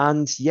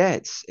 and yeah,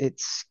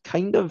 it's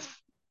kind of.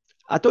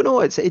 I don't know.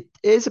 It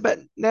is a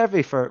bit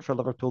nervy for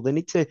Liverpool. They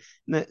need to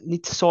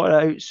sort it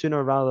out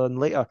sooner rather than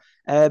later.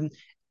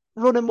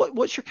 Ronan,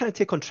 what's your kind of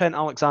take on Trent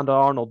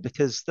Alexander-Arnold?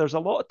 Because there's a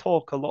lot of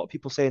talk, a lot of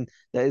people saying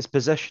that his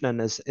positioning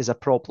is a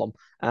problem.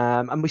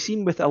 And we've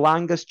seen with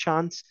Elanga's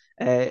chance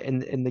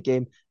in the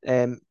game,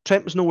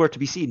 Trent was nowhere to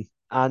be seen.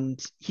 And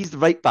he's the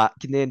right back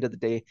in the end of the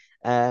day.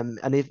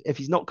 And if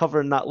he's not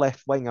covering that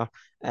left winger,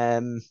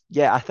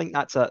 yeah, I think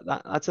that's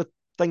a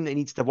thing that he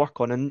needs to work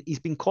on. And he's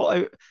been caught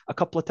out a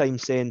couple of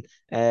times saying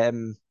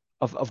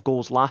of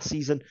goals last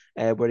season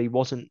where he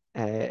wasn't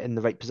in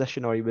the right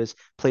position or he was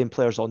playing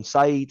players on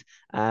side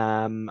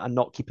and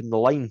not keeping the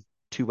line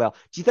too well.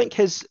 Do you think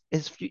his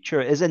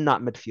future is in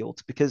that midfield?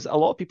 Because a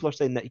lot of people are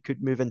saying that he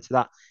could move into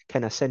that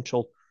kind of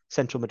central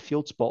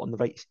midfield spot on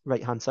the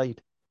right hand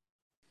side.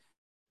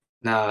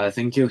 Nah, I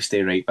think he'll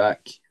stay right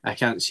back. I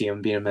can't see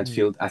him being in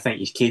midfield. I think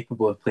he's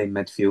capable of playing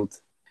midfield.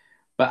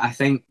 But I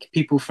think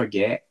people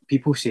forget,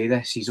 people say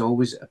this, he's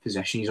always at a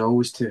position, he's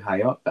always too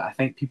high up. But I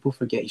think people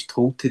forget he's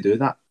told to do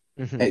that.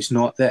 It's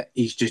not that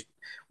he's just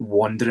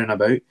wandering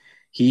about.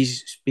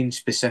 He's been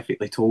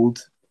specifically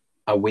told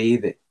a way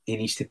that he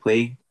needs to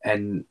play.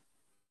 And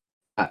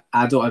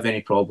I don't have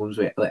any problems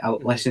with it. Like,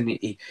 listen,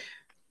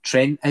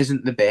 Trent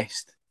isn't the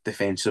best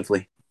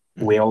defensively.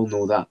 We all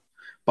know that.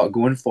 But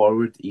going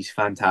forward, he's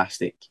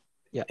fantastic.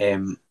 Yeah.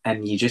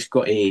 And you've just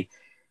got to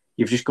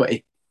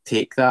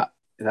take that.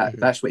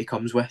 That's what he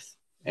comes with.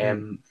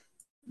 But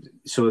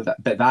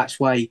that's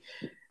why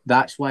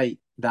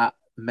that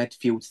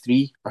midfield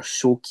three are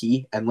so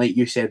key. And like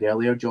you said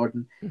earlier,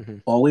 Jordan,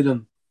 all of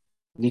them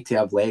need to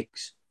have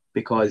legs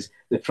because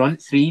the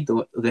front three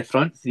or the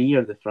front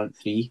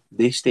three,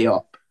 they stay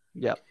up.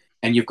 Yeah.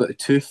 And you've got the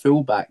two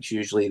full-backs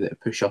usually that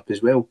push up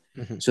as well.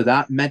 So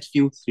that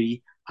midfield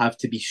three have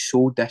to be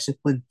so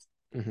disciplined.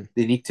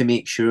 They need to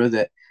make sure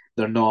that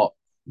they're not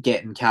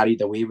getting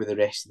carried away with the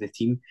rest of the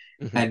team.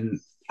 And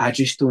I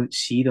just don't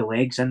see the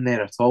legs in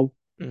there at all.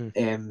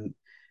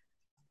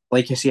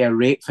 Like I say, I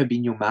rate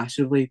Fabinho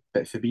massively,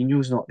 but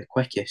Fabinho's not the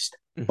quickest.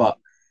 But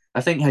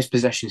I think his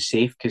position's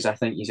safe because I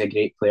think he's a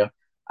great player.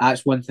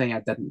 That's one thing I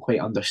didn't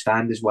quite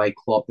understand is why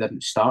Klopp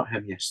didn't start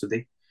him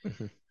yesterday.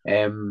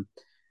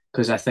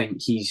 Because I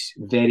think he's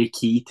very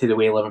key to the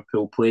way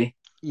Liverpool play.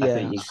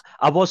 Yeah,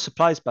 I was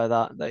surprised by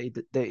that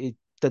he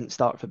didn't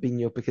start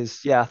Fabinho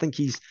because I think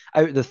he's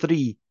out of the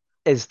three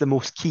is the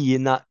most key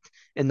in that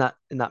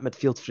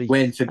midfield three.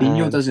 When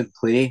Fabinho doesn't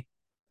play,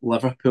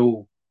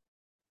 Liverpool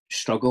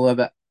struggle a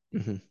bit.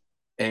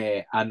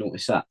 I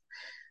notice that.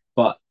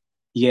 But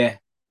yeah,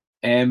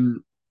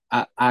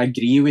 I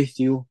agree with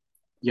you.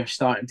 You're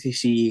starting to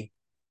see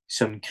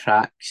some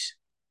cracks,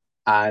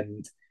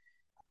 and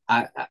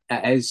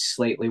it is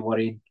slightly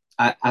worrying.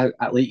 I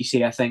like you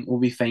say, I think we'll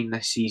be fine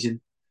this season.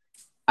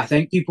 I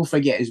think people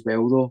forget as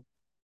well, though.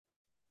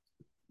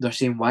 They're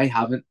saying, why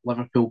haven't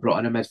Liverpool brought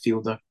in a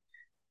midfielder?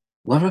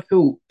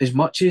 Liverpool, as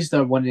much as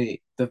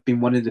they've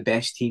been one of the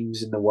best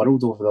teams in the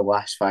world over the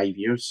last 5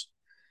 years,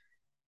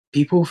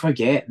 people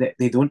forget that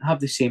they don't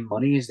have the same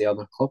money as the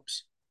other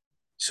clubs.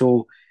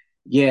 So,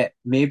 yeah,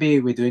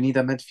 maybe we do need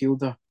a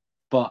midfielder,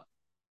 but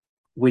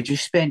we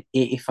just spent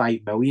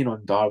 85 million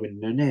on Darwin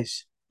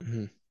Núñez.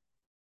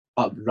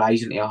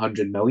 rising to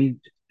 100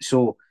 million.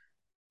 So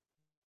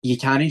you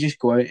can't just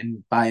go out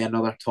and buy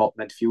another top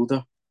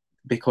midfielder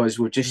because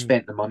we've just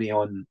spent the money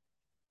on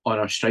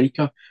our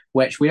striker,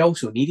 which we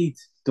also needed.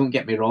 Don't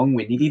get me wrong,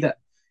 we needed it.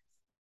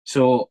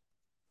 So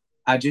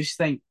I just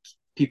think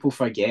people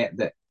forget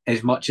that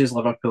as much as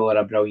Liverpool are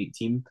a brilliant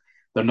team,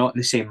 they're not in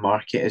the same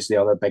market as the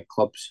other big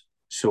clubs.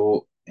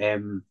 So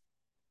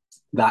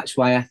that's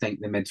why I think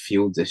the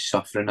midfield is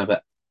suffering a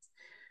bit.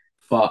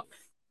 But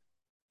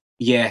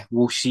yeah,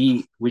 we'll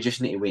see. We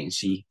just need to wait and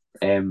see.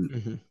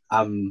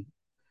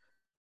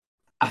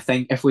 I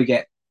think if we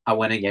get a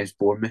win against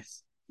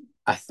Bournemouth,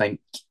 I think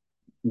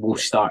we'll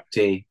start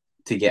to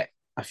get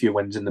a few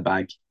wins in the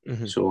bag.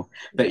 So,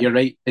 but you're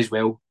right as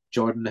well,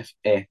 Jordan. If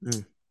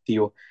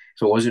Theo,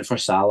 if it wasn't for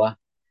Salah,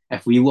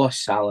 if we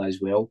lost Salah as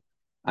well,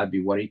 I'd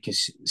be worried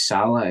because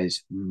Salah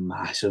is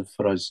massive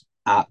for us,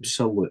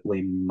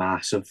 absolutely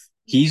massive.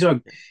 He's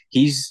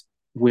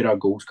where our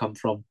goals come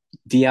from.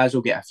 Diaz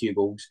will get a few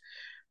goals.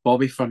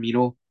 Bobby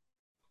Firmino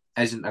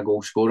isn't a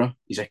goal scorer;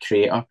 he's a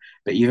creator.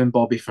 But even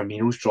Bobby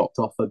Firmino's dropped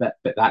off a bit.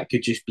 But that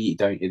could just be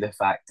down to the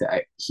fact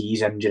that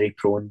he's injury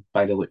prone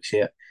by the looks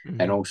of it,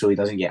 and also he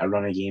doesn't get a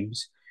run of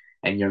games.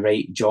 And you're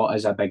right,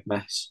 Jota's a big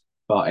miss.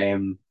 But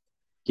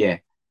yeah,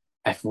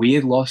 if we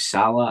had lost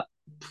Salah,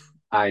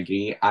 I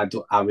agree. I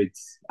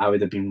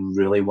would have been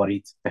really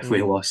worried if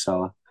we lost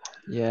Salah.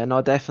 Yeah,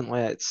 no,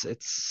 definitely.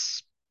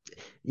 It's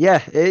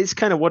yeah, it's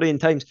kind of worrying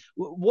times.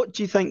 What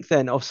do you think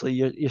then? Obviously,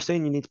 you're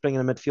saying you need to bring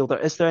in a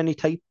midfielder. Is there any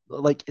type,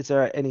 like, is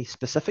there any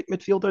specific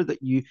midfielder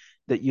that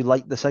you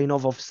like the sign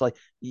of? Obviously,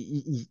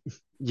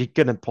 you're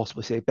gonna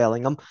possibly say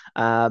Bellingham,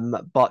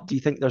 but do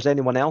you think there's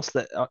anyone else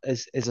that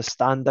is a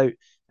standout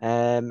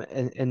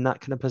in that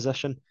kind of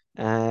position?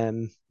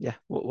 Yeah,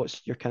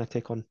 what's your kind of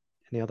take on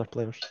any other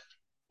players?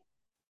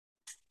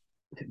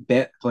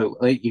 Like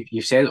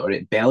you said it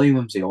already,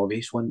 Bellingham's the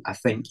obvious one. I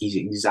think he's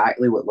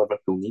exactly what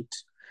Liverpool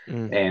needs.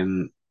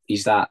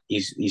 He's got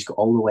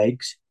all the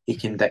legs. He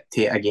can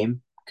dictate a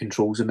game,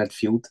 controls the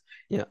midfield,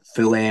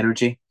 full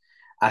energy.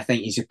 I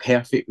think he's a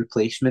perfect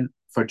replacement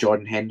for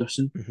Jordan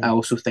Henderson. I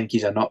also think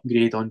he's an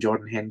upgrade on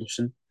Jordan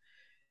Henderson.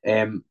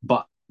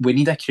 But we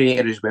need a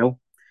creator as well.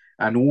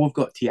 I know we've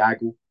got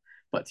Thiago,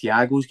 but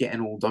Thiago's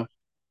getting older.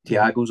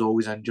 Thiago's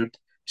always injured,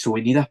 so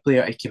we need a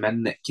player to come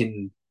in that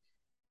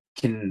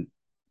can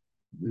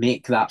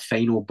make that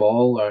final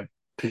ball or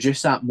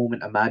produce that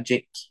moment of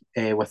magic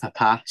with a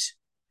pass.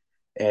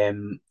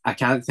 I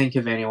can't think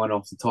of anyone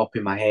off the top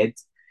of my head,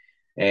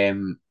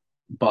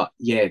 but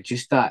yeah,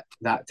 just that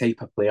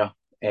type of player.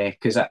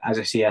 Because as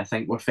I say, I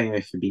think we're fine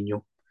with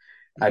Fabinho.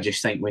 I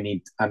just think we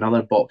need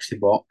another box to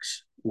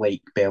box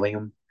like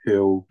Bellingham,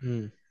 who'll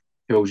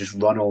just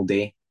run all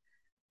day,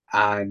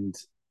 and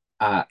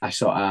a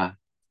sort of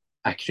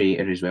a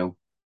creator as well.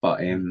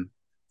 But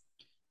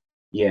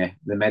yeah,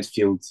 the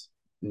midfield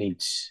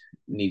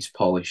needs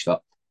polished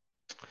up.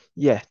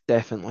 Yeah,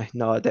 definitely.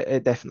 No,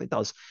 it definitely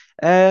does.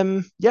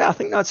 Yeah, I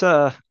think that's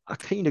a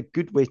kind of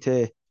good way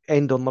to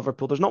end on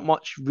Liverpool. There's not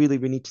much really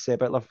we need to say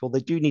about Liverpool.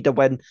 They do need a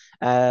win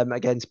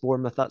against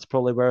Bournemouth. That's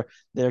probably where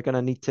they're going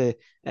to need to.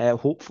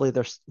 Hopefully,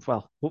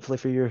 hopefully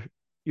for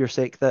your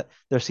sake that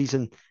their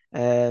season,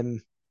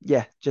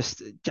 yeah,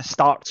 just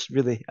starts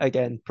really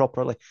again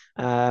properly.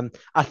 I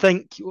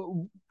think.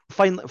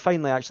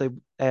 Finally, actually,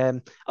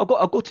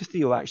 I'll go to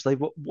Theo. Actually,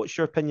 what's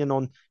your opinion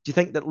on? Do you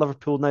think that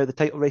Liverpool now the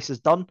title race is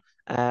done?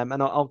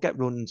 And I'll get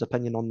Ronan's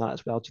opinion on that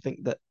as well. Do you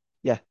think that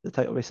the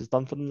title race is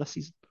done for them this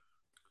season?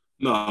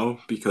 No,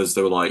 because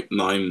they were like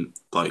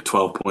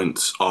 12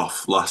 points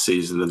off last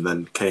season, and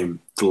then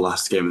came the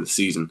last game of the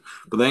season.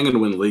 But they ain't going to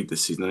win the league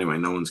this season anyway.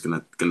 No one's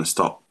gonna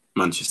stop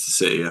Manchester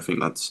City. I think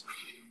that's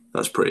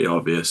pretty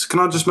obvious.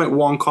 Can I just make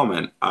one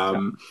comment?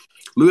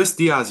 Luis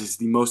Diaz is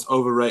the most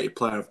overrated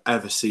player I've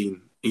ever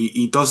seen.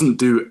 He doesn't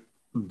do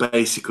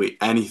basically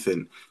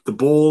anything. The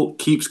ball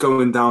keeps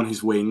going down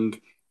his wing.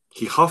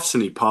 He huffs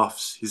and he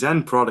puffs. His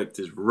end product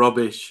is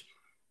rubbish.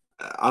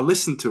 I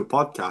listened to a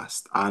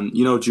podcast, and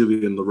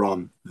Julian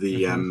Laurent,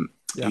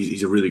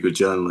 he's a really good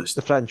journalist.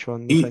 The French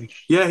one.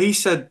 Yeah, he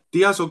said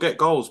Diaz will get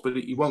goals, but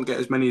he won't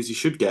get as many as he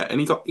should get, and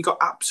he got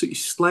absolutely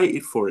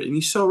slated for it, and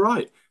he's so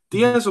right.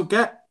 Diaz will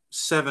get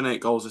 7-8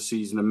 goals a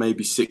season and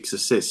maybe 6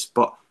 assists,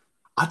 but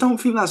I don't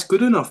think that's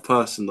good enough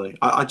personally.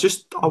 I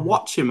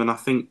watch him and I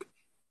think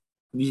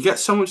you get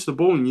so much of the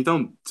ball and you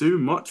don't do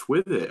much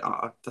with it.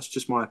 That's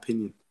just my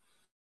opinion.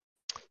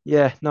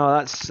 Yeah, no,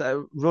 that's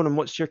Ronan.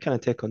 What's your kind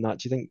of take on that?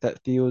 Do you think that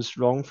Theo's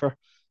wrong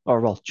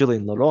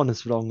Julian Laurent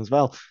is wrong as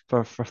well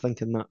for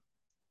thinking that?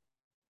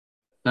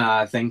 Nah,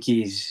 I think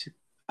he's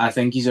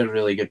a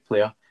really good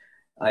player.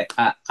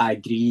 I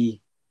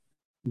agree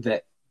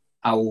that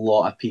a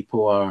lot of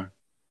people are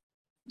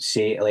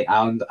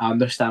I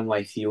understand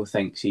why Theo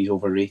thinks he's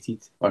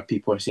overrated, or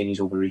people are saying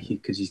he's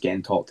overrated because he's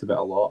getting talked about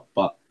a lot.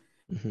 But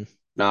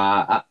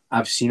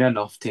I've seen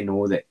enough to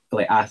know that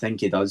I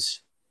think he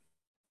does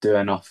do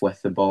enough with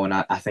the ball, and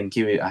I think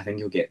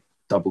he'll get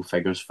double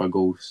figures for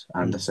goals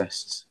and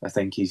assists. I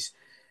think he's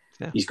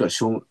got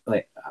so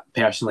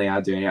personally I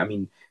do. I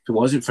mean, if it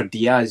wasn't for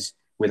Diaz,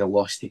 with a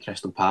loss to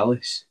Crystal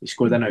Palace. He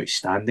scored an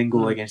outstanding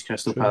goal against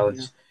Crystal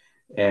Palace.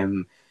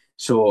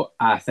 So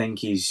I think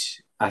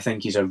he's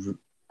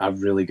a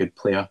really good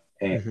player.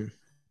 I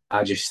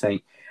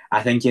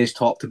think he is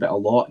talked about a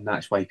lot, and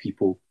that's why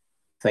people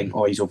think,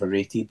 he's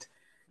overrated.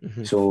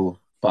 So,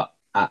 but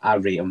I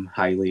rate him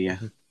highly. Yeah.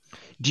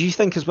 Do you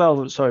think as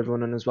well? Sorry,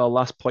 Ronan, as well.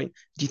 Last point.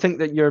 Do you think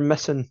that you're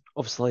missing?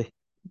 Obviously,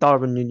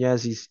 Darwin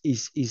Nunez.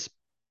 He's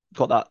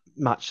got that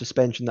match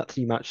suspension, that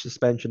 3-match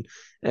suspension,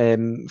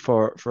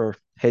 for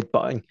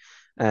headbutting.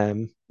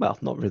 Well,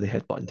 not really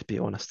headbutting, to be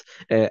honest.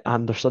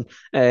 Anderson.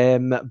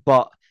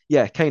 But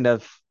yeah, kind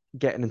of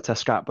getting into a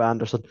scrap with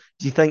Anderson.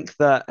 Do you think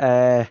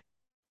that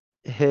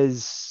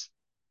his,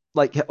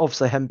 like,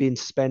 obviously him being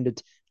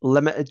suspended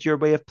limited your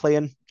way of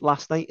playing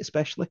last night,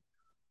 especially?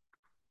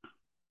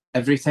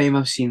 Every time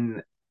I've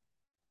seen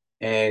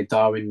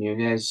Darwin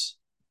Nunez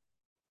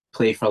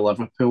play for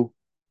Liverpool,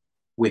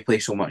 we play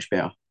so much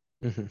better.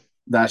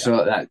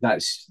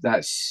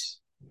 That's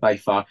by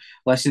far.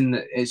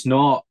 Listen, it's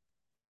not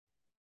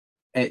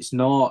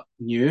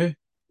new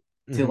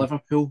to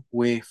Liverpool.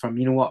 With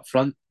Firmino up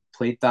front,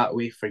 played that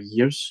way for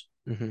years.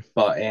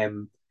 But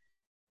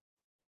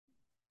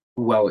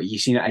well,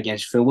 you've seen it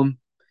against Fulham.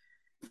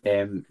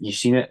 You've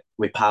seen it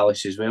with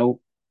Palace as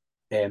well.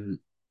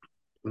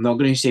 I'm not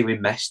going to say we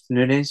missed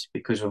Nunez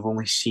because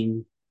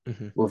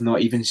we've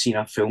not even seen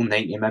a full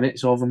 90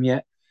 minutes of him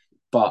yet.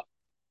 But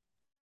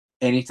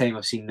anytime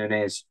I've seen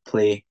Nunez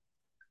play,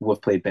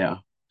 we've played better.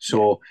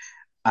 So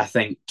I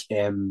think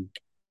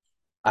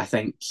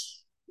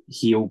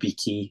he'll be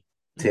key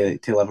to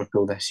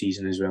Liverpool this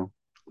season as well.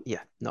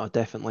 Yeah, no,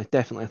 definitely.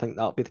 I think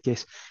that'll be the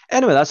case.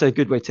 Anyway, that's a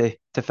good way to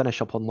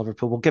finish up on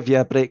Liverpool. We'll give you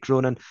a break,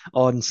 Ronan,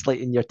 on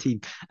slating your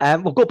team.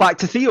 We'll go back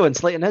to Theo and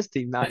slating his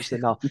team,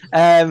 actually, now.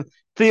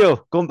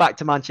 Theo, going back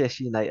to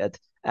Manchester United.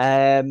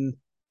 Going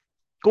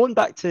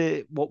back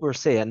to what we were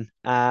saying,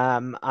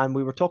 and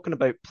we were talking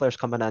about players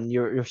coming in.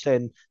 You're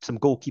saying some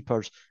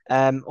goalkeepers.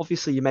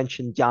 Obviously, you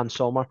mentioned Jan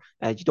Sommer.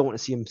 You don't want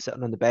to see him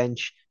sitting on the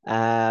bench.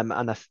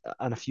 And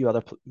a few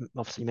other.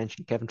 Obviously, you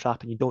mentioned Kevin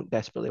Trapp, and you don't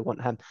desperately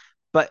want him.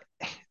 But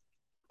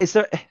is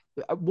there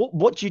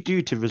what do you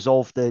do to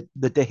resolve the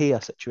De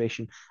Gea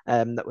situation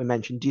that we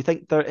mentioned? Do you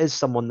think there is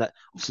someone that,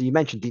 obviously you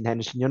mentioned Dean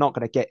Henderson? You're not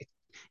going to get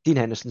Dean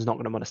Henderson's not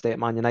going to want to stay at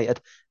Man United.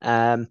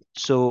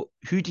 So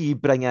who do you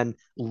bring in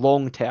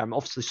long term?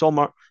 Obviously,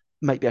 Sommer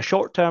might be a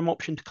short term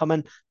option to come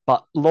in,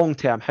 but long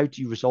term, how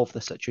do you resolve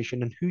this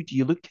situation, and who do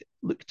you look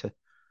to?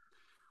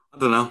 I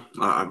don't know.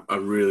 I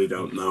really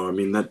don't know. I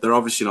mean, they're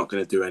obviously not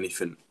going to do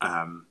anything.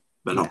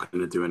 They're not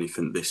going to do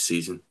anything this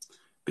season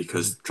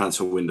because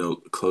transfer window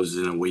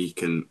closes in a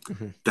week, and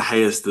De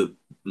Gea's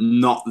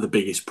not the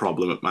biggest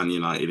problem at Man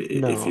United,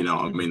 if you know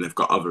what I mean. They've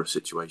got other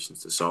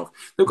situations to solve.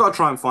 They've got to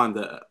try and find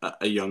a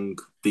young,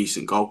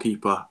 decent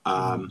goalkeeper.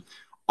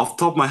 Off the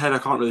top of my head, I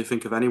can't really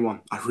think of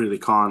anyone. I really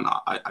can't.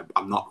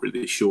 I'm not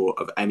really sure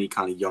of any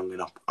kind of young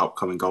and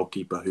upcoming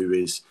goalkeeper who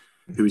is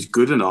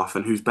good enough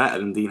and who's better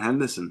than Dean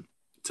Henderson,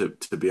 to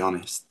be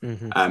honest,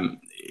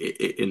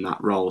 in that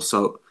role.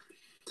 So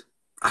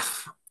I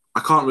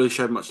can't really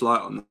shed much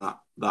light on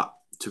that,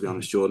 to be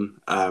honest, Jordan.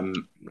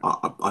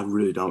 I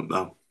really don't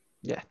know.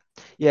 Yeah.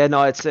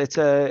 No, it's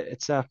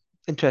a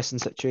interesting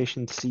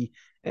situation to see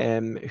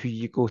who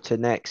you go to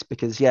next,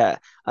 because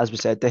as we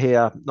said, De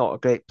Gea not a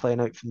great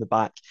playing out from the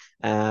back.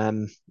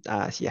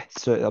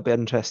 So it'll be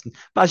interesting.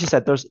 But as you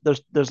said,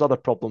 there's other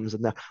problems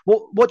in there.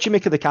 What do you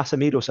make of the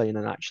Casemiro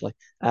signing, actually?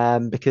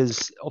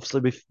 Because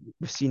obviously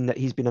we've seen that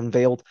he's been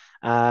unveiled.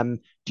 Do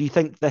you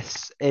think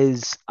this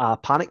is a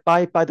panic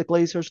buy by the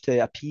Glazers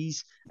to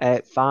appease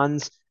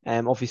fans?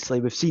 Obviously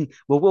we've seen.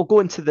 We'll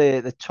go into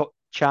the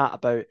chat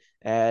about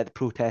the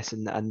protests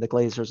and the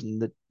Glazers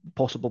and the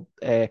possible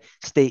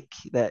stake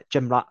that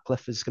Jim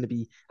Ratcliffe is going to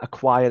be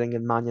acquiring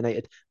in Man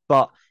United.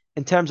 But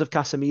in terms of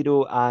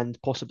Casemiro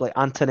and possibly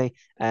Antony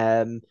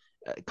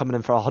coming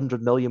in for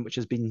 100 million, which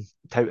has been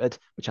touted,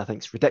 which I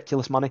think is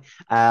ridiculous money.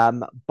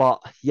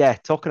 But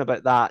talking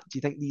about that, do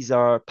you think these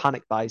are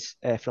panic buys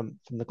from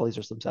the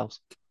Glazers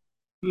themselves?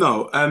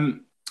 No.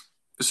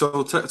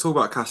 So talk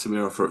about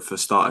Casemiro for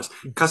starters.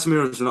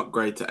 Casemiro is an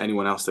upgrade to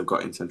anyone else they've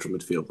got in central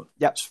midfield.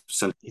 Yep.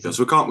 So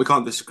we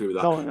can't disagree with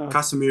that. No.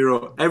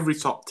 Casemiro, every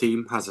top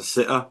team has a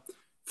sitter.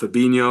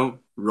 Fabinho,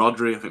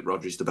 Rodri. I think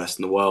Rodri's the best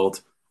in the world.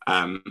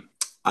 And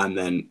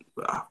then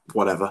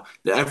whatever.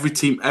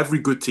 Every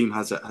good team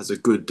has a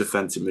good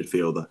defensive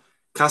midfielder.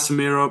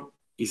 Casemiro,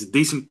 he's a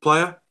decent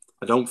player.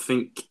 I don't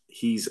think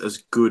he's as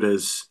good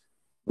as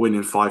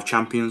winning 5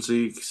 Champions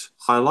Leagues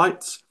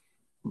highlights.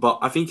 But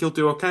I think he'll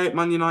do okay at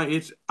Man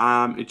United.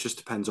 It just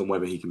depends on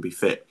whether he can be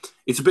fit.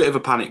 It's a bit of a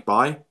panic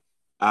buy.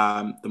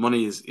 The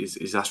money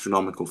is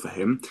astronomical for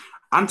him.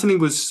 Antony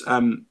was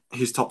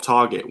his top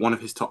target, one of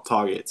his top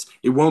targets.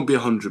 It won't be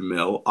 100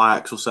 mil.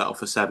 Ajax will settle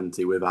for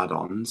 70 with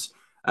add-ons.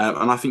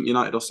 And I think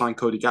United will sign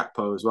Cody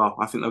Gakpo as well.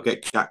 I think they'll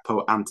get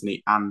Gakpo,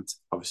 Antony, and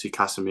obviously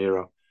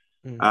Casemiro.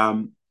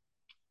 I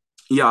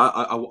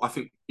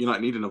think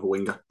United need another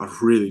winger. I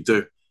really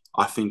do.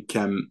 I think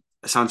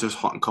Sancho's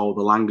hot and cold.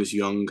 Elanga's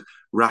young.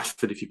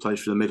 Rashford, if he plays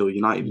for the middle,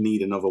 United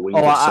need another Oh, winger.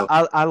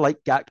 I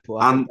like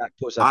Gakpo. I think And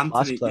Gakpo's a class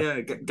Anthony,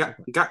 player. yeah,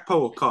 Gakpo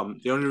will come.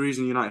 The only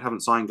reason United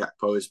haven't signed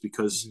Gakpo is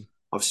because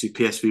obviously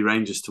PSV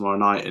Rangers tomorrow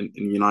night, and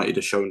United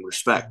are showing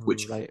respect,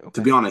 which, Right, okay.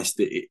 to be honest,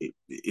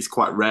 it's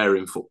quite rare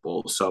in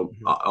football. So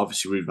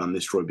obviously, Ruud van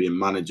Nistelrooy being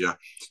manager,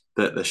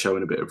 that they're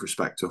showing a bit of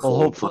respect to a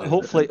Well, forward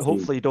player.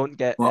 hopefully you don't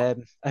get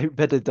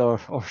outbidded or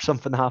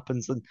something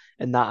happens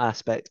in that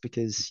aspect,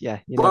 because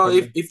well,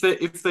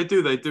 if they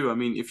do, they do. I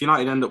mean, if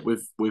United end up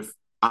with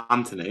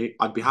Anthony,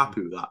 I'd be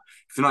happy with that.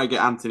 If United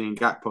get Anthony and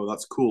Gakpo,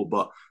 that's cool.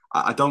 But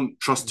I don't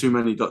trust too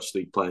many Dutch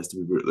league players, to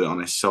be brutally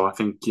honest. So I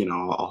think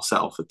I'll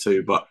settle for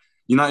two. But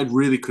United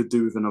really could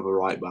do with another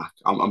right back.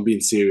 I'm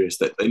being serious.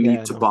 That they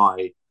need to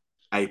buy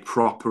a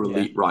proper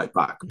elite right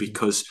back,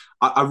 because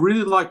I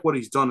really like what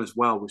he's done as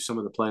well with some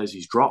of the players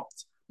he's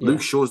dropped.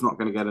 Luke Shaw's not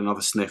going to get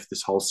another sniff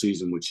this whole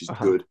season, which is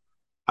good.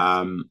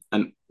 And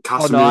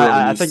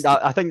Casemiro.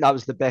 I think that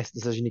was the best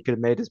decision he could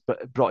have made, is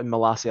brought in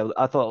Malacia.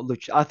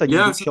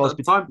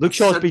 Luke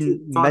Shaw's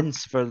been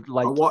mince for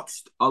like. I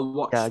watched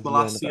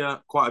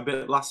Malacia quite a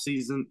bit last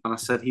season, and I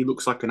said he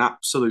looks like an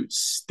absolute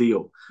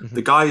steal.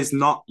 The guy is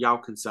not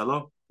João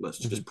Cancelo. Let's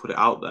just put it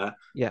out there.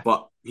 Yeah.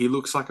 But he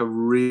looks like a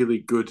really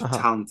good,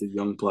 talented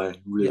young player.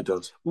 He really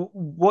does.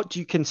 What do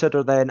you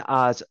consider then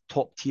as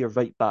top tier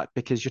right back?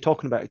 Because you're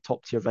talking about a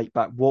top tier right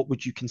back. What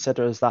would you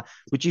consider as that?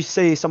 Would you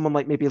say someone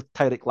like maybe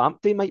Tariq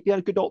Lamptey might be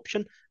a good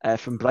option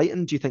from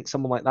Brighton? Do you think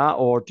someone like that,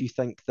 or do you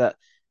think that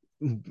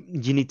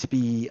you need to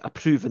be a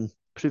proven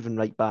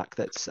right back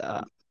that's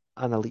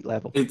an elite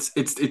level?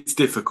 It's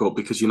difficult,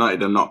 because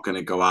United are not going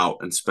to go out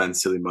and spend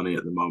silly money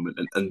at the moment,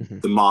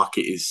 and the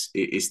market is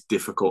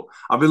difficult.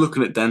 I've been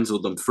looking at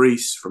Denzel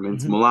Dumfries from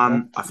Inter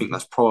Milan. I think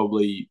that's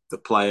probably the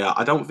player.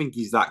 I don't think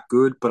he's that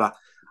good, but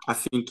I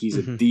think he's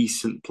a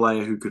decent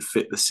player who could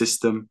fit the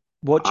system.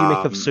 What do you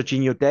make of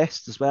Serginho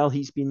Dest as well?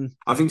 He's been.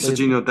 I think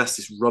Serginho Dest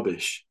is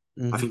rubbish.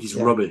 I think he's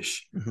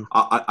rubbish.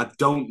 I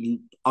don't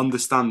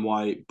understand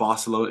why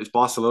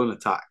Barcelona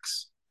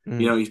tax.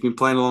 He's been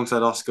playing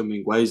alongside Oscar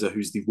Mingueza,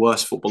 who's the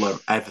worst footballer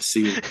I've ever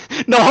seen.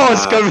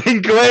 Oscar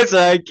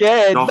Mingueza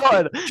again.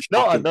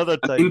 Not another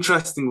time.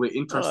 Interestingly,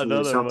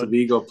 Celta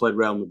Vigo played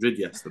Real Madrid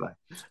yesterday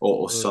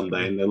or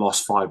Sunday, and they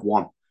lost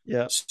 5-1.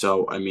 Yeah.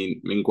 So, I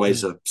mean,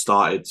 Mingueza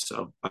started,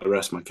 so I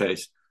rest my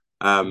case.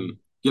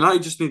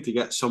 United just need to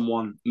get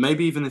someone,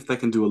 maybe even if they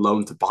can do a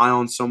loan to buy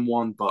on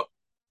someone, but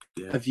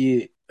yeah. Have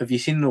you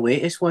seen the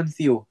latest one,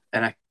 Theo?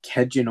 And I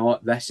kid you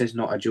not, this is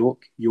not a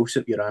joke.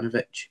 Josip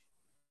Juranovic.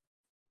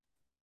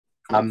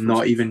 I'm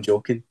not even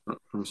joking.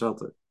 From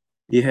Celtic?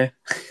 Yeah.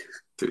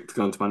 To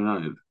go into Man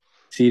United?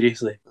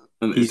 Seriously.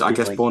 And I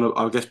guess Borna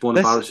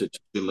Barisic has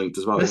been linked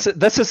as well.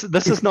 This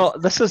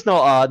is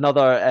not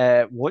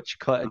another watch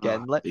cut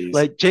again.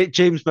 Like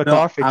James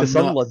McCarthy to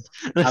Sunderland.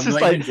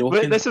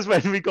 This is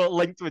when we got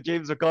linked with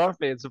James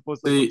McCarthy and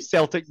supposedly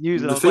Celtic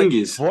news. And the thing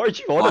is, what are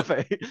you on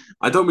about?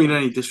 I don't mean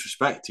any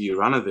disrespect to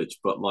Juranovic,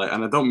 but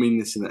and I don't mean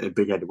this in a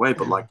big-headed way,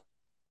 but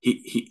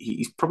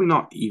he's probably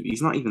not.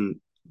 He's not even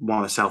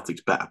one of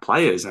Celtic's better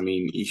players. I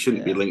mean, he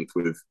shouldn't be linked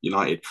with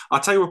United. I'll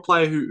tell you a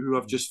player who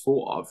I've just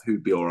thought of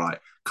who'd be all right.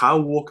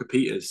 Kyle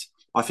Walker-Peters.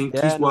 I think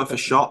he's worth a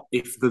shot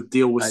if the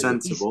deal was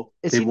sensible.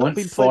 They want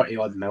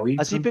 40-odd million.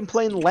 Has he been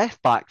playing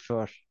left back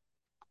for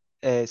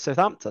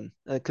Southampton?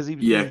 Because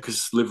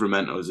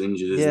Livramento's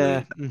injured,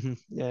 isn't he?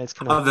 Yeah, it's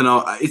kind of. I don't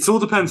know. It all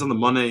depends on the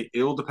money.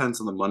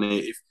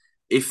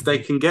 If they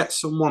can get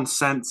someone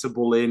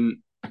sensible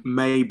in,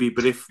 maybe,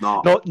 but if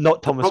not,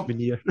 not Thomas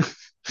Meunier.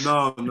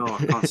 No,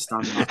 I can't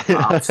stand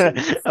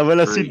that. And when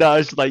I see that, I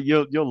was like,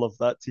 you'll love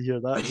that to hear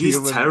that.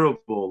 He's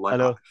terrible. I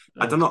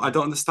don't know. I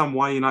don't understand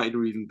why United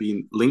are even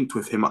being linked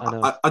with him.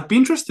 I'd be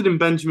interested in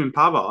Benjamin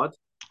Pavard.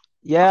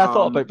 Yeah, I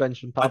thought about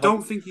Benjamin Pavard. I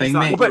don't think he's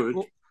that good.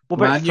 What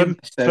about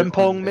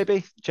Frimpong,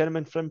 maybe?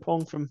 Jeremy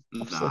Frimpong from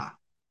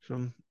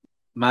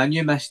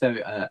Manu missed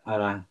out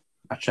on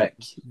a trick,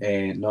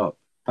 not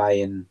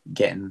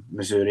getting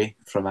Missouri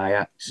from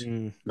Ajax.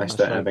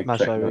 Missed out on a big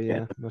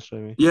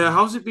trick. Yeah,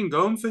 how's it been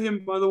going for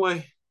him, by the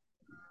way?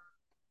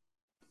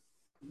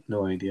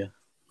 No idea.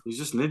 He's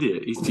just an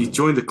idiot. He's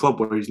joined a club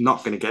where he's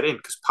not going to get in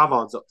because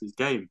Pavard's upped his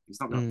game. He's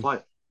not going to play.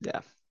 Yeah.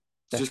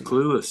 He's just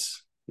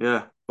clueless.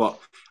 Yeah. But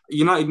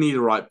United need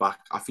a right back.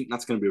 I think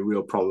that's going to be a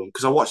real problem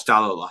because I watched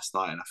Dalot last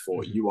night and I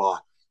thought you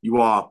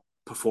are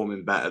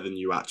performing better than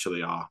you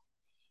actually are.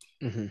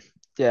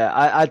 Yeah,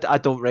 I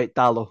don't rate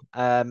Dalot.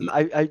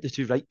 Out the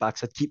two right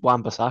backs, I'd keep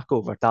Wan-Bissaka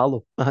over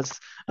Dalot. That's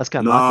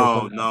kind of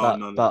my take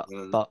on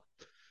it.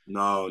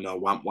 No.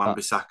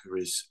 Wan-Bissaka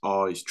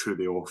he's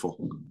truly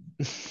awful.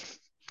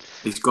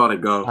 He's got to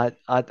go.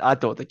 I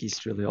don't think he's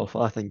truly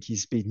awful. I think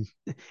he's been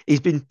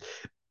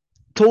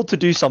told to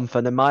do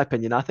something. In my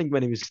opinion, I think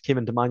when he came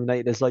into Man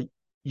United, it's like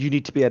you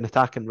need to be an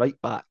attacking right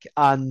back.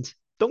 And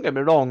don't get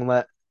me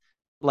wrong,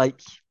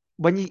 like.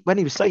 When he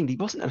was signed, he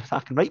wasn't an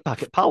attacking right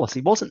back at Palace. He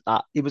wasn't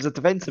that. He was a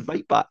defensive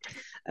right back.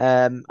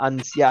 I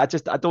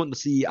don't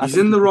see. He's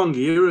in the wrong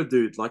era,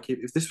 dude. Like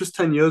if this was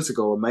 10 years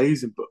ago,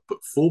 amazing. But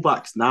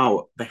fullbacks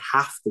now they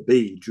have to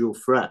be dual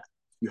threat.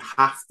 you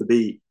have to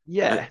be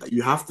Yeah.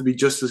 you have to be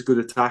just as good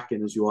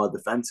attacking as you are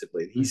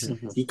defensively.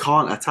 He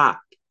can't attack.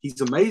 He's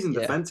amazing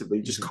defensively,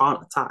 he just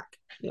can't attack.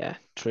 Yeah,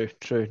 true.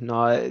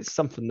 No, it's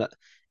something that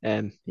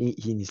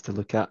he needs to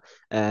look at.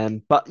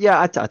 But yeah,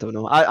 I don't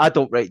know. I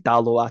don't rate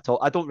Dalot at all.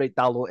 I don't rate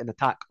Dalot in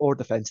attack or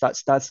defense.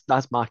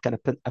 That's my kind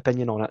of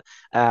opinion on it.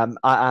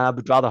 I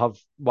would rather have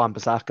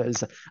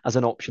Wan-Bissaka as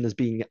an option, as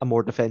being a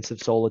more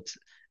defensive, solid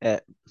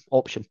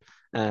option.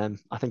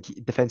 I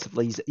think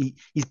defensively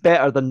he's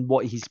better than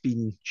what he's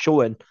been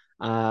showing.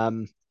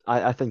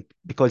 I think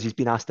because he's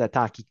been asked to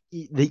attack,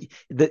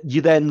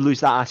 you then lose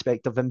that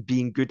aspect of him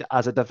being good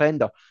as a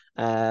defender.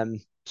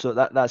 So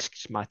that's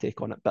just my take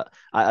on it. But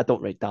I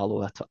don't rate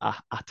Dalot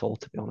at all,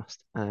 to be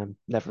honest.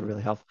 Never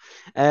really have.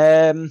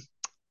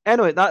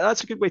 Anyway,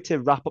 that's a good way to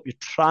wrap up your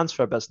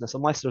transfer business,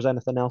 unless there's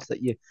anything else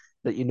that you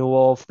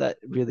know of that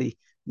really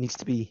needs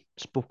to be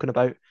spoken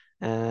about.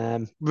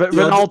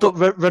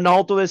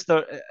 Ronaldo is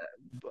there.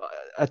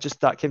 Just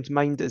that came to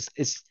mind. Is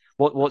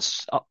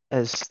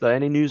there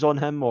any news on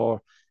him,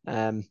 or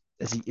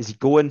is he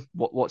going?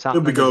 What's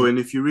happening? He'll be going.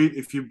 If you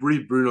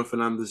read Bruno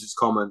Fernandes's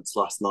comments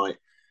last night,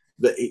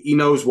 that he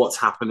knows what's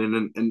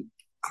happening, and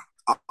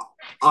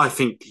I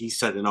think he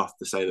said enough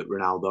to say that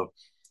Ronaldo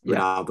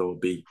will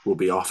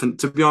be off. And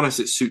to be honest,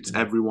 it suits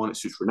everyone. It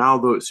suits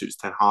Ronaldo. It suits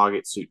Ten Hag.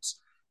 It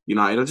suits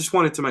United. I just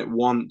wanted to make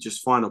one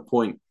final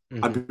point.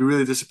 I'd be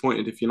really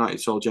disappointed if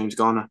United sold James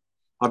Garner.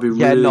 I'd be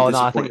really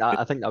disappointed.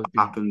 I think that would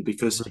happen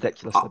because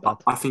ridiculously bad.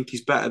 I think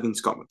he's better than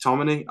Scott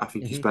McTominay. I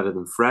think he's better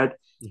than Fred,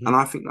 and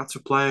I think that's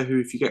a player who,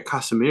 if you get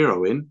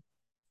Casemiro in,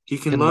 he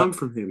can learn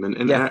from him,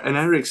 and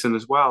Eriksen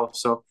as well.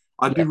 So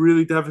I'd be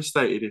really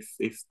devastated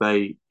if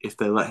they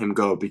let him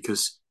go,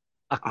 because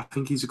I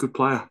think he's a good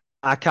player.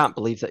 I can't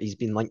believe that he's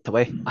been linked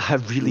away. I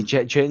really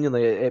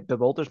genuinely, it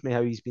bewilders me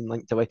how he's been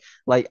linked away.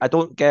 Like, I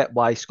don't get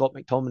why Scott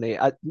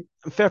McTominay,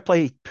 fair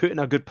play, he put in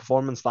a good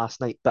performance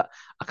last night, but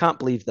I can't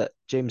believe that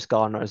James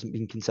Garner hasn't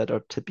been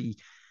considered to be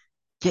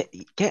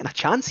getting a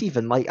chance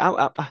even. Like,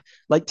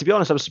 to be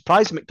honest, I was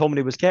surprised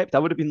McTominay was kept. I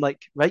would have been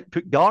like, right,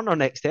 put Garner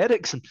next to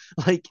Eriksen.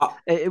 Like,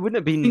 it wouldn't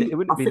have been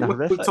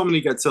horrific.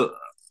 McTominay gets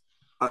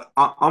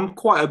I'm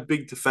quite a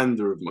big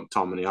defender of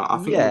McTominay. I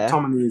think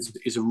McTominay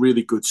is a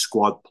really good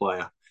squad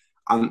player.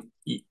 And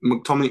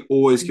McTominay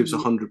always gives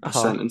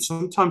 100%, and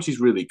sometimes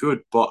he's really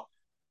good. But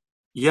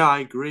yeah,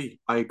 I agree.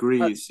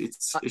 It's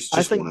just.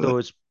 I think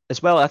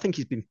as well. I think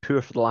he's been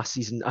poor for the last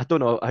season. I don't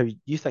know how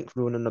you think,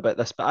 Ronan, about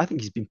this, but I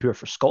think he's been poor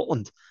for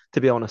Scotland,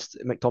 to be honest.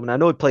 McTominay. I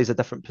know he plays a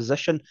different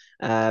position,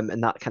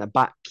 in that kind of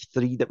back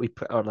three that we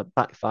put, or the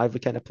back five we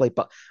kind of play.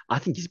 But I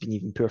think he's been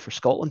even poor for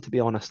Scotland, to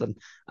be honest. And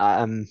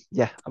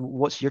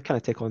what's your kind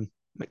of take on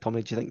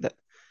McTominay? Do you think that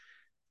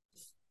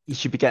he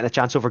should be getting a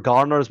chance over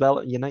Garner as well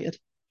at United?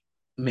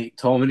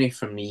 McTominay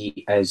for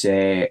me is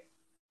a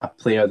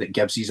player that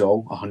gives his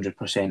all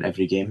 100%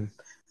 every game,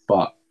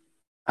 but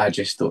I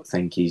just don't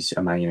think he's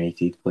a Man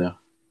United player.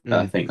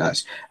 I think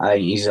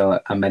he's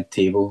a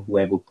mid-table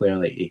level player.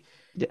 Like he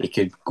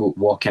could go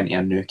walk into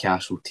a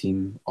Newcastle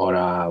team or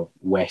a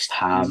West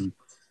Ham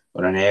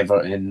or an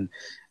Everton,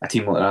 a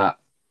team like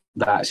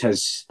that.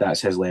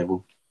 That's his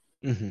level.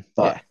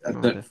 But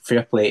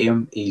fair play to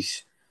him,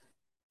 he's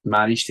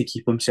managed to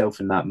keep himself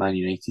in that Man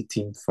United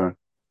team for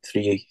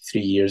 3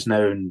 years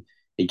now, and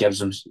he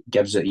gives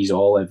it his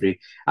all every.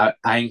 I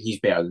think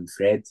he's better than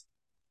Fred,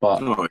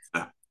 but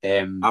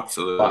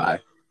absolutely.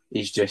 But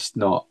he's just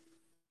not.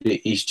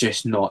 He's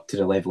just not to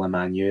the level of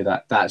Man U.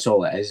 That's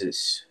all it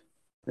is.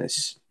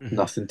 It's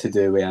nothing to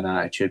do with an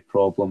attitude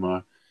problem,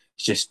 or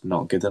it's just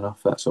not good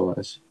enough. That's all it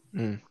is.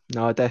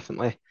 No,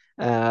 definitely.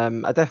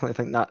 I definitely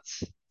think that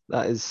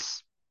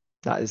is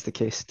the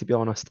case, to be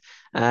honest.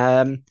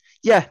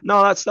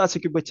 That's a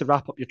good way to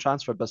wrap up your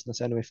transfer business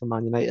anyway for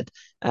Man United.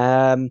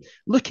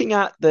 Looking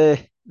at the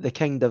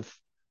kind of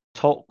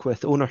talk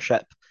with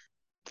ownership,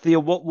 Theo,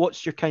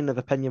 what's your kind of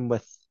opinion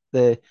with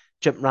the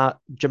Jim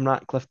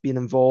Ratcliffe being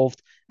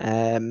involved?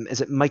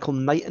 Is it Michael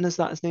Knighton, is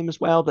that his name as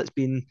well, that's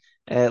been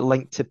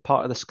linked to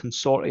part of this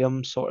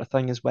consortium sort of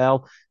thing as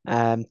well,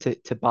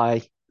 to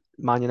buy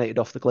Man United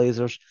off the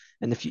Glazers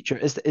in the future?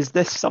 Is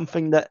this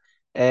something that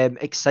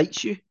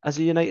excites you as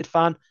a United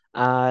fan?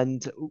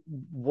 And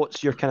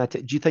what's your kind of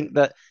do you think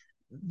that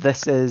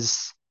this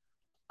is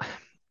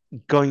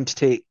going to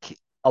take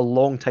a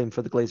long time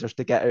for the Glazers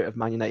to get out of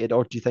Man United,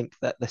 or do you think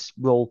that this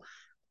will,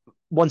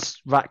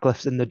 once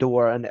Ratcliffe's in the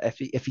door, and if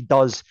he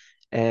does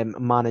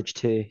manage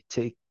to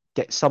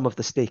get some of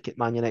the stake at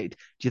Man United,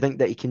 do you think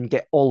that he can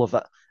get all of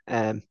it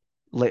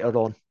later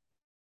on?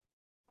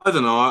 I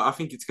don't know. I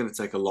think it's going to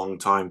take a long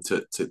time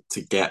to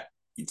get,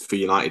 for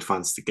United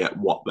fans to get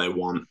what they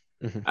want.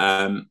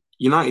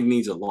 United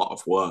needs a lot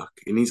of work.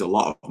 It needs a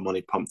lot of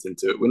money pumped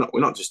into it.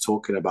 We're not just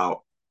talking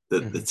about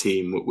the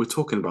team. We're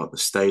talking about the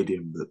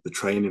stadium, the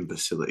training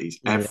facilities,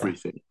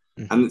 everything.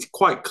 And it's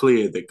quite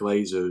clear that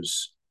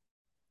Glazers,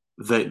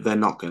 they're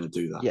not going to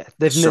do that. Yeah,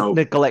 they've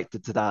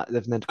neglected to that.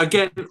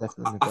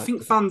 I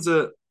think fans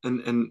are,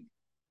 and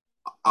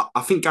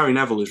I think Gary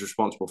Neville is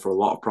responsible for a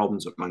lot of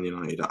problems at Man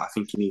United. I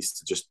think he needs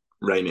to just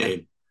rein it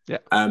in. Yeah.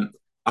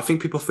 I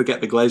think people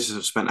forget the Glazers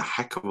have spent a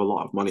heck of a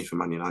lot of money for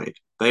Man United.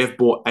 They have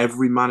bought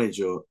every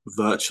manager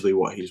virtually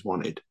what he's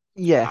wanted.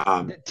 Yeah,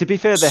 Um, to be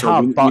fair, they so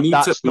have, we but need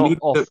to that's not to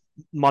off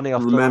money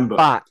off their own remember.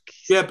 back.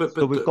 Yeah,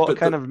 So we've got to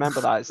kind of remember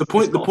that the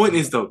point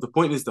is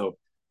though,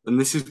 and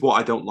this is what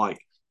I don't like.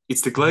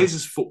 It's the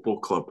Glazers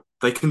Football Club.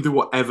 They can do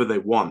whatever they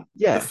want.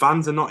 Yeah. The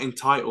fans are not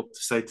entitled to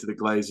say to the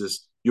Glazers,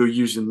 "You're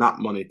using that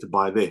money to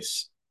buy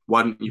this.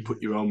 Why don't you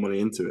put your own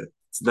money into it?"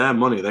 It's their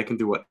money. They can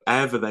do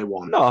whatever they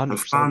want. No, and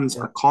fans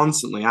yeah. are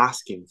constantly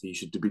asking, "You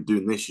should be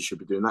doing this. You should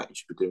be doing that. You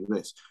should be doing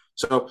this."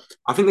 So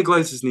I think the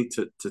Glazers need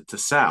to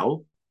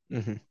sell.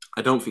 Mm-hmm.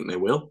 I don't think they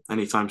will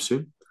anytime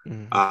soon.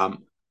 Mm-hmm.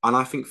 And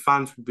I think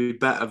fans would be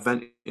better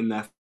venting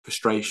their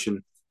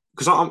frustration,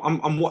 because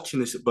I'm watching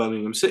this at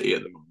Birmingham City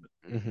at the moment.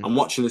 Mm-hmm. I'm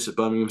watching this at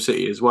Birmingham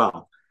City as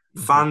well.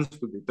 Mm-hmm. Fans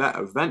would be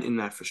better venting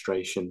their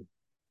frustration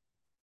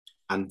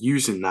and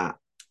using that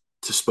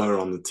to spur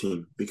on the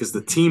team, because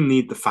the team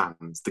need the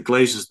fans. The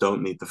Glazers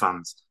don't need the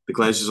fans. The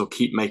Glazers will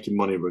keep making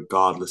money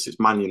regardless. It's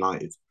Man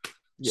United.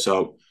 Yeah.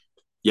 So,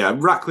 yeah,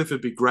 Ratcliffe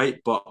would be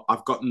great, but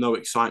I've got no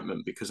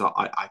excitement because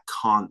I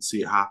can't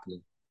see it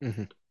happening.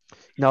 Mm-hmm.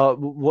 Now,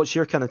 what's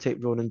your kind of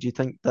take, Ronan? Do you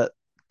think that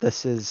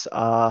this is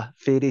a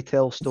fairy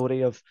tale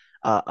story of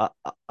a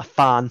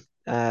fan,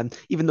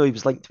 even though he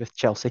was linked with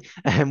Chelsea,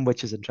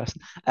 which is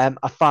interesting,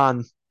 a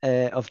fan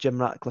of Jim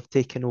Ratcliffe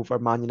taking over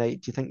Man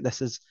United? Do you think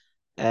this is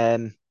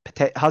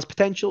has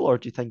potential, or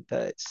do you think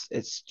that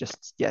it's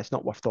just it's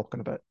not worth talking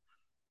about?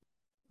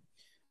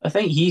 I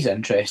think he's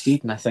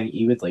interested, and I think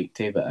he would like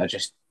to, but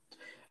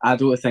I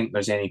don't think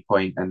there's any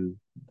point in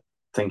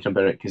thinking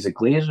about it, because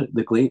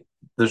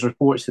there's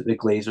reports that the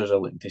Glazers are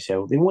looking to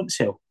sell. They won't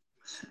sell.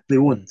 They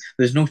won't.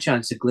 There's no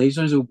chance. The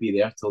Glazers will be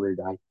there till they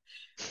die,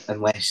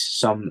 unless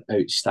some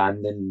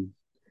outstanding,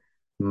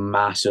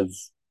 massive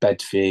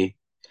bid fee.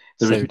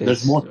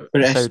 There's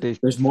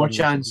more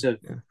chance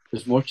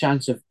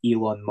of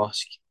Elon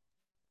Musk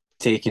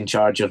taking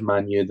charge of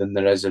Man U than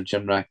there is of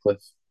Jim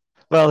Ratcliffe.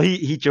 Well,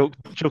 he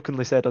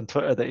jokingly said on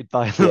Twitter that he'd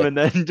buy them, and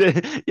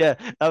then yeah,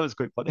 that was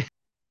quite funny.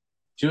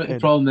 Do you know what the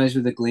problem is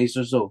with the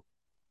Glazers though?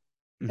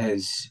 Mm-hmm.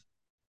 Is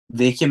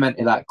they came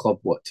into that club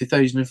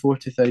 2004,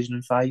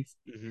 2005,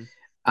 mm-hmm.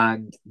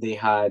 and they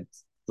had,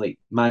 like,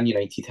 Man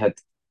United had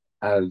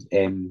a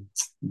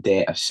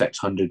debt of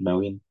 600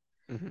 million.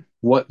 Mm-hmm.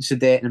 What's the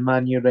debt in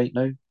Man U right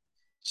now?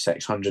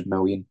 600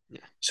 million. Yeah.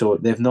 So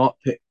they've not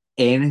put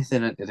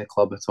anything into the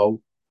club at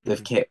all.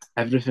 They've mm-hmm. kept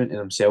everything to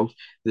themselves.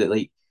 That,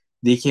 like,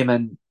 they came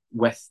in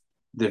with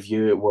the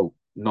view, well,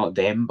 not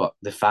them, but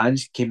the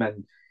fans came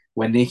in.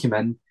 When they came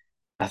in,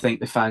 I think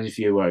the fans'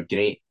 view were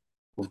great.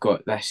 We've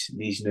got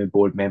these new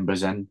board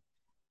members in.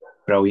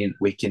 Brilliant.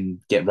 We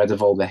can get rid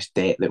of all this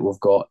debt that we've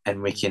got,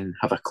 and we can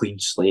have a clean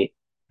slate.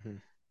 Mm-hmm.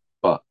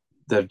 But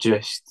they're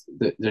just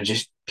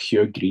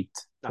pure greed.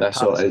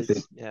 That's all it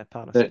is. Yeah,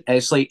 parasites.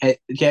 It's like,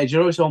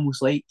 it's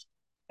almost like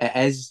it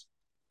is,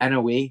 in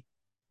a way,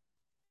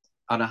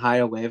 on a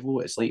higher level.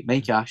 It's like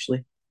Mike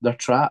Ashley. They're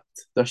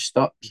trapped. They're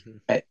stuck.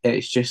 Mm-hmm.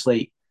 It's just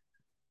like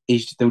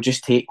they'll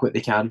just take what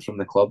they can from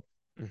the club.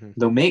 Mm-hmm.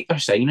 They'll make their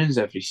signings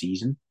every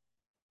season,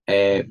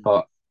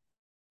 but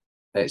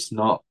it's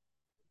not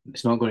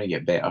going to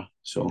get better.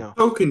 So no.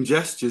 Token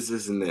gestures,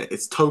 isn't it?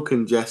 It's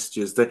token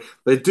gestures.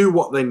 They do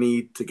what they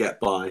need to get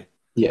by.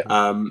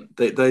 Yeah.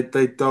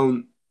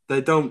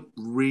 They don't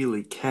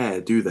really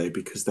care, do they?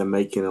 Because they're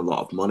making a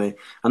lot of money,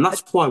 and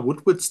that's why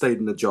Woodward stayed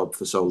in the job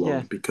for so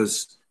long,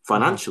 because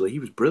financially he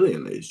was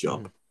brilliant at his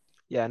job.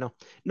 Yeah,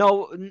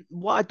 no.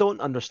 What I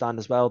don't understand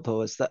as well,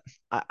 though, is that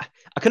I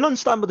can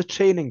understand with the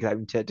training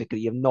ground to a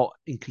degree of not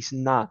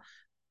increasing that,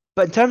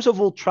 but in terms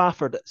of Old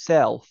Trafford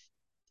itself,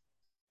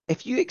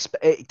 if you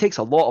it takes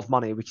a lot of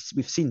money.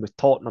 We've seen with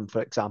Tottenham,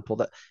 for example,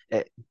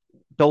 that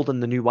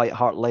building the new White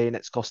Hart Lane,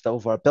 it's cost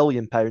over £1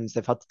 billion.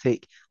 They've had to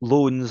take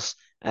loans,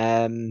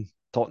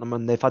 Tottenham,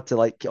 and they've had to,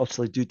 like,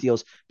 obviously do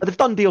deals, but they've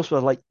done deals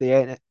with, like,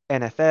 the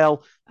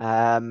NFL.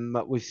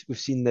 We've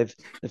seen they've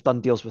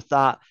done deals with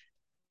that.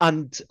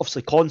 And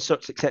obviously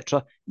concerts,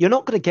 etc. You're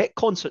not going to get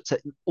concerts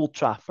at Old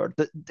Trafford.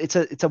 It's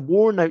a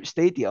worn out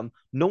stadium.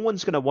 No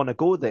one's going to want to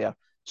go there.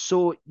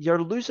 So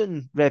you're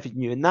losing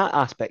revenue in that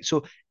aspect.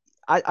 So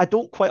I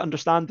don't quite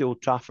understand the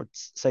Old Trafford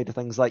side of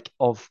things, like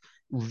of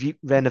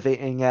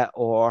renovating it,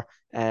 or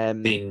they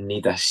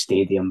need a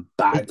stadium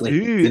badly.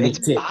 It's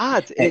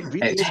bad. It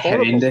really is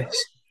horrible.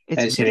 Horrendous.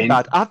 It's really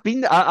bad. I've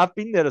been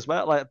there as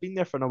well. Like, I've been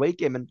there for an away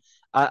game, and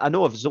I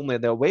know it was only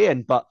the away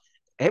end, but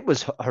it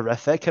was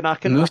horrific, and I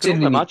can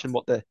only imagine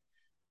what the...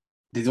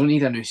 They don't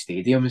need a new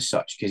stadium as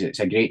such, because it's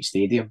a great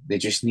stadium. They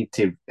just need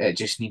to... It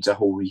just needs a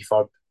whole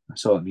refurb.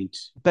 That's all it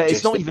needs. But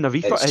it's not even a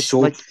refurb.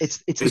 It's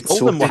the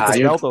building work as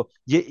well, though.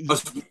 You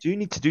do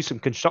need to do some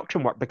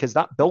construction work, because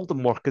that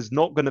building work is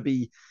not going to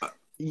be...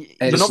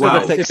 You're not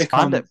going to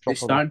expand it properly.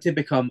 It's starting to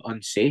become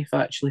unsafe,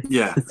 actually.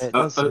 Yeah,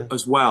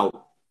 as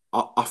well.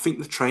 I think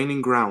the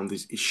training ground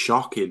is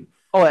shocking.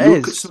 Oh, it is.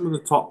 Look at some of the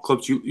top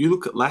clubs. You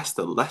look at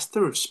Leicester.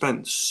 Leicester have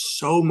spent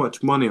so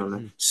much money on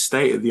a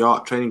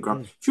state-of-the-art training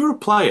ground. If you're a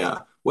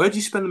player, where do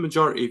you spend the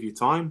majority of your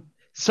time?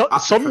 So,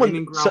 at the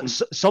training ground.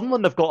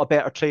 Sunderland have got a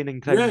better training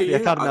ground Yeah, for the yeah.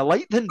 Academy of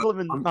Light than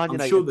Man I'm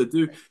United. sure they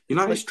do.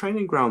 United's like-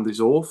 training ground is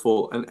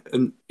awful,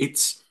 and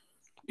it's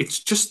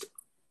just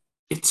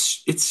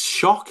it's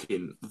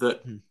shocking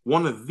that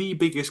one of the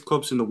biggest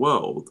clubs in the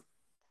world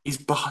is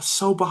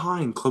so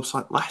behind clubs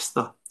like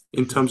Leicester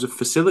in terms of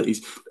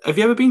facilities. Have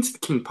you ever been to the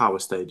King Power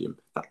Stadium?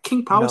 That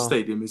King Power No.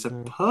 Stadium is a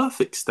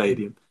perfect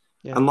stadium,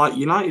 Yeah. and like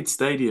United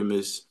Stadium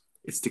it's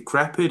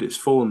decrepit, it's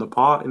falling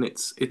apart, and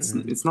it's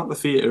not the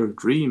theatre of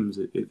dreams.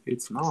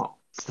 It's not.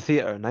 It's the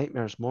theatre of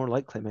nightmares, more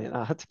likely, mate.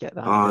 I had to get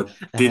that. I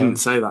didn't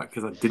say that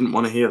because I didn't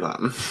want to hear that.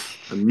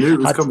 I knew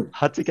it was coming.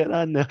 Had to get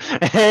that in there.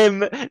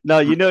 No,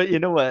 you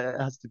know what, it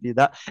has to be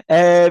that.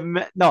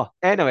 No,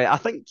 anyway, I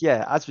think,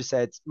 yeah, as we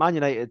said, Man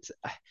United,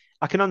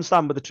 I can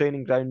understand with the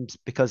training ground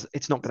because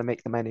it's not going to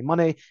make them any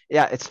money.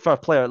 Yeah, it's for a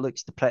player, it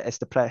looks it's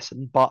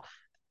depressing, but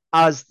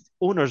as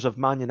owners of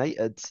Man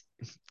United,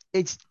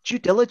 it's due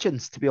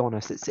diligence, to be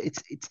honest.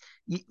 It's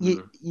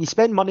you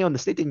spend money on the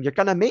stadium, you're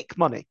gonna make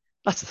money.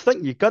 That's the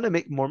thing, you're gonna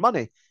make more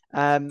money.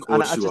 And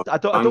I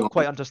don't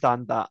quite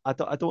understand that. I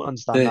don't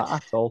understand that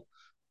at all.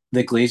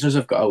 The Glazers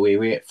have got away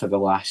with it for the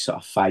last sort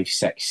of 5,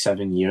 6,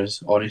 7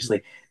 years.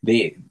 Honestly,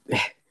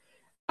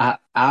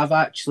 I've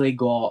actually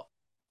got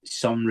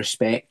some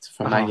respect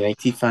for Man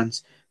United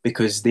fans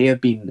because they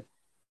have been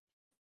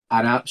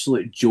an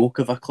absolute joke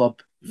of a club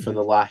for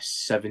the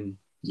last 7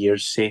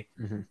 years, say.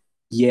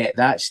 Yeah,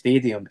 that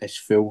stadium is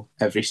full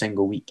every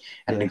single week.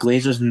 And the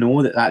Glazers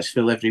know that that's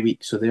full every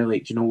week. So they're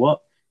like, do you know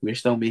what? We're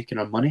still making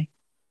our money.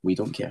 We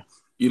don't care.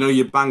 You know,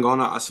 you bang on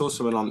it. I saw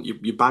something on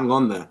you bang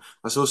on there.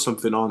 I saw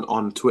something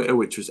on Twitter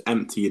which was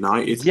empty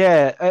United.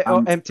 Yeah,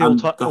 empty Old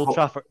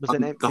Trafford. Was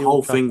it empty? The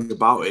whole thing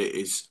about it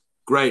is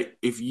great.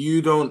 If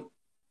you don't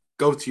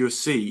go to your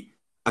seat,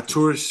 a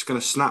tourist is going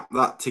to snap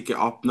that ticket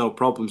up, no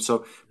problem.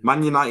 So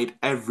Man United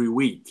every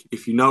week,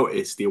 if you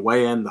notice, the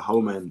away end, the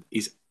home end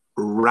is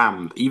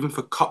rammed. Even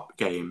for cup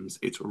games,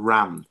 it's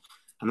rammed,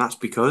 and that's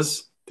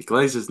because the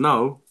Glazers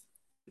know.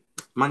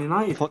 Man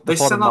United, they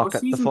sell out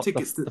season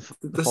tickets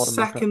the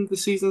second the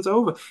season's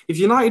over. If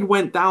United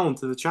went down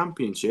to the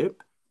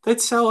Championship, they'd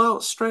sell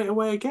out straight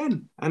away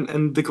again.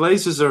 And the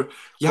Glazers are.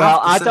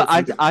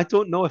 I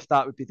don't know if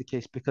that would be the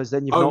case because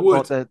then you've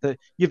not got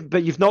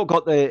you've not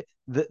got the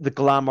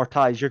glamour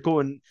ties. You're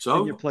going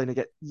and you're playing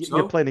against.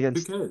 You're playing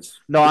against. Who cares?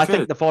 No, I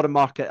think the foreign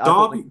market.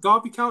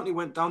 Derby County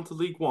went down to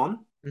League One.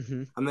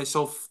 And they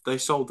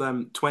sold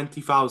them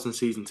 20,000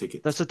 season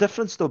tickets. There's a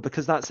difference though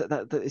because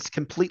it's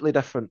completely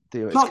different.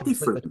 Theo. It's not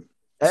different.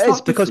 It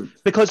is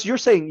because you're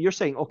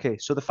saying okay.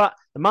 So the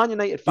Man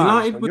United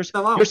fans,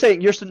 you're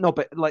saying no,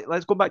 but like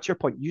let's go back to your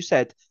point. You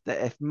said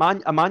that if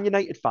a Man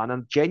United fan,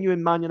 a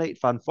genuine Man United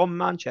fan from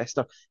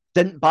Manchester,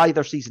 didn't buy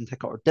their season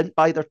ticket or didn't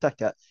buy their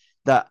ticket,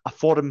 that a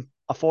foreign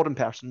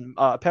person,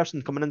 a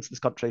person coming into this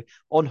country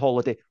on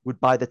holiday would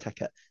buy the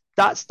ticket.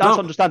 That's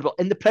understandable.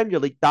 In the Premier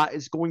League, that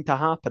is going to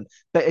happen.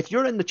 But if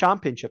you're in the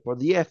Championship or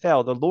the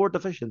EFL, the lower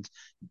divisions,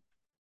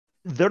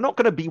 they're not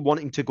going to be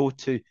wanting to go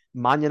to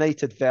Man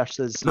United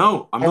versus.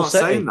 No, I'm not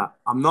saying that.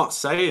 I'm not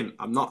saying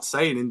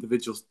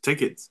individual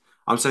tickets.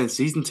 I'm saying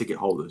season ticket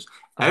holders.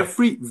 The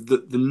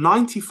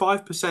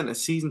 95% of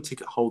season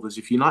ticket holders,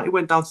 if United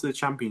went down to the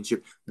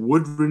Championship,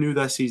 would renew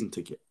their season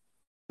ticket.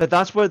 But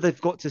that's where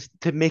they've got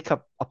to make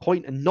a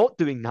point in not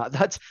doing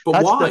that.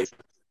 Why?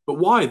 But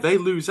why? They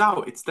lose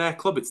out. It's their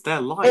club. It's their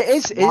life.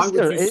 Why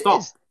would you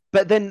stop?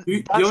 But then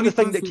that's the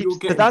thing that keeps.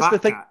 But that's the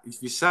thing.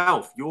 Is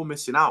yourself. You're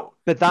missing out.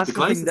 But that's the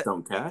Glazers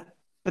don't care.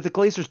 But the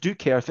Glazers do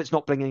care if it's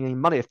not bringing any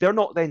money. If they're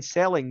not then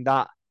selling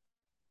that,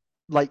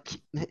 like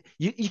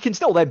you can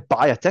still then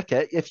buy a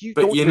ticket if you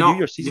don't renew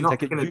your season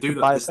ticket. You're not going to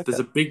do that. There's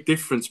a big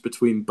difference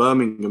between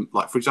Birmingham,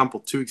 like for example,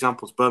 2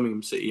 examples: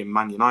 Birmingham City and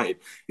Man United.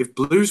 If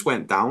Blues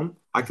went down,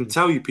 I can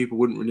tell you people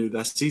wouldn't renew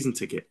their season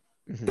ticket.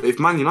 But if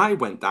Man United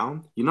went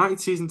down,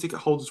 United season ticket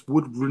holders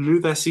would renew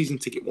their season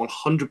ticket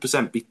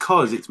 100%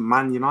 because it's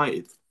Man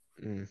United.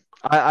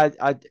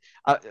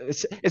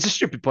 It's a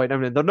stupid point. I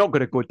mean, they're not going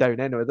to go down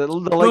anyway. The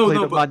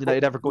likelihood of Man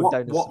United ever going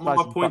down is surprising.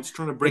 What my point's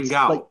trying to bring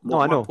out,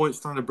 my point's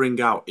trying to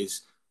bring out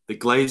is the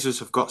Glazers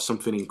have got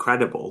something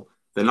incredible.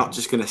 They're not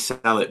just going to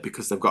sell it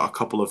because they've got a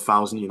couple of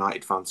thousand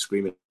United fans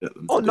screaming at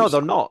them. Oh no,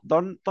 they're not.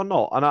 They're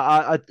not. And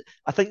I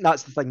think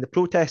that's the thing. The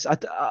protests.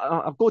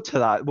 I'll go to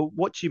that.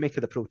 What do you make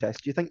of the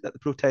protest? Do you think that the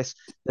protest,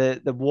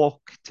 the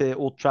walk to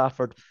Old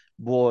Trafford,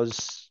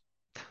 was?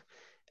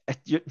 I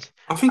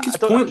think it's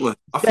pointless.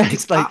 I think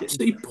it's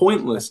absolutely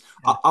pointless.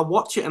 I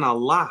watch it and I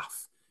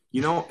laugh.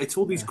 You know, it's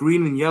all these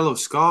green and yellow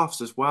scarves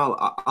as well.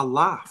 I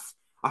laugh.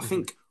 I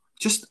think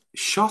just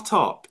shut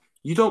up.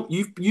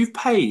 You've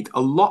paid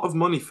a lot of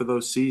money for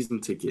those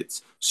season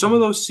tickets. Some of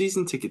those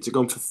season tickets are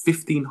going for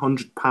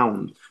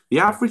 £1,500. The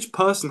average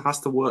person has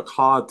to work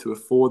hard to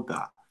afford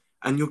that.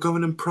 And you're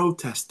going and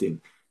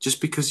protesting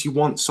just because you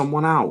want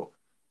someone out.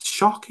 It's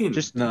shocking.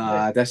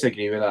 I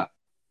disagree with that.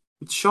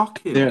 It's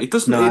shocking. It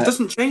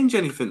doesn't change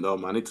anything though,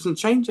 man. It doesn't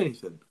change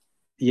anything.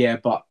 Yeah,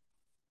 but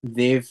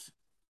they've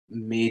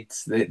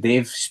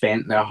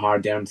spent their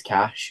hard-earned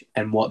cash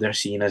and what they're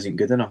seeing isn't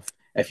good enough.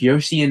 If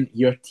you're seeing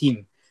your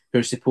team who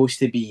are supposed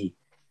to be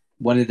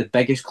one of the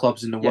biggest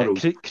clubs in the Yeah,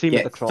 world, cream of the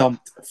get crop.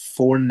 thumped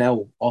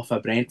 4-0 off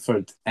of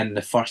Brentford in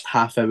the first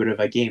half hour of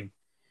a game,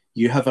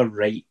 you have a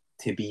right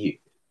to be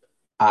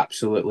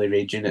absolutely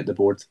raging at the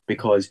board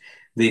because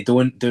they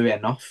don't do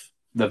enough.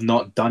 They've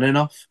not done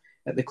enough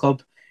at the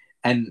club.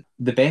 And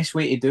the best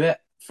way to do it,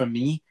 for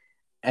me,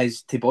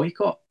 is to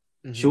boycott.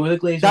 Show the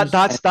Glazers.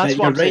 That's what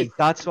You're I'm right. saying.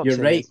 That's what I'm You're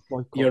saying. right. It's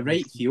boycott. You're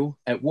right, Theo.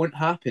 It won't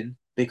happen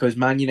because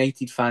Man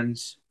United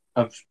fans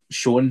have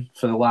shown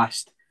for the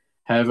last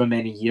however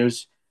many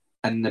years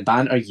in the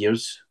banter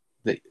years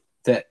that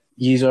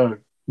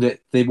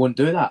they won't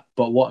do that.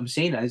 But what I'm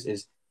saying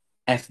is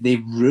if they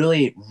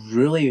really,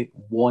 really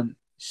want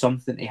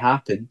something to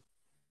happen,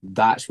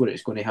 that's what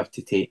it's going to have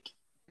to take.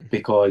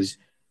 Because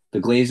the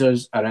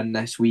Glazers are in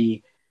this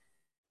wee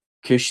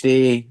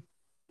cushy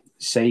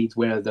side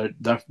where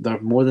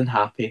they're more than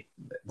happy.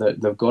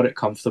 They've got it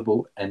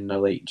comfortable and they're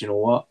like, do you know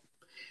what?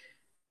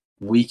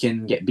 We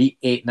can get beat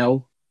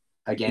 8-0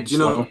 against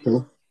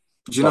Liverpool.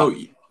 Do you know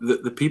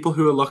the people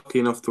who are lucky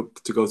enough to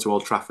go to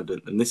Old Trafford,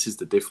 and this is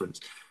the difference.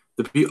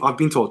 I've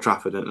been to Old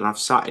Trafford and I've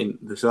sat in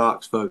the Sir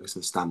Alex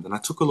Ferguson stand and I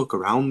took a look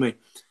around me,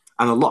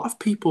 and a lot of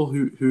people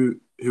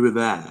who are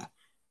there,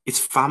 it's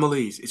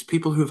families, it's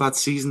people who've had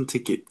season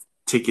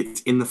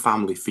tickets in the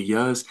family for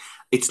years.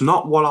 It's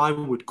not what I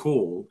would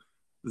call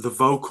the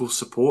vocal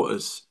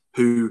supporters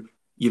who,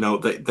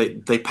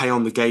 they pay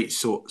on the gate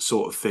sort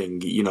of thing.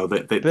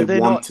 They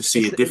want to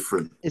see it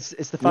different. It's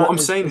the fan. What I'm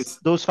saying is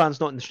those fans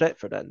not in the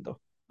Stretford end though.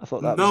 I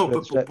thought that was no, where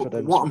the but Stretford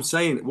end.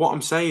 what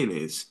I'm saying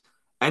is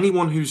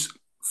anyone who's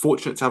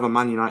fortunate to have a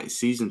Man United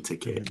season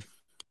ticket,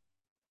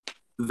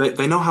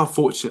 they know how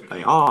fortunate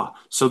they are.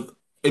 So,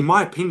 in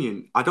my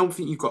opinion, I don't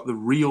think you've got the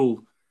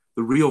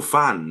real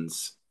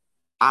fans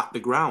at the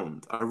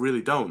ground. I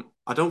really don't.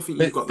 I don't think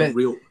you've got the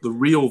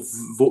real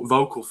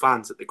vocal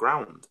fans at the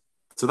ground.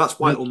 So that's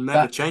why it'll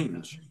never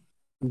change.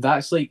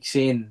 That's like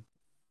saying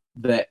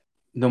that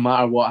no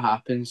matter what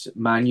happens,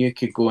 Man U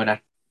could go on a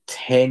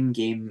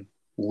 10-game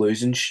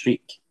losing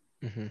streak,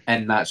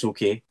 and that's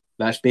okay.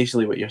 That's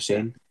basically what you're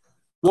saying.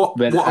 What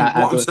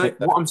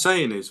I'm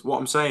saying is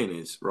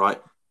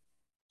right.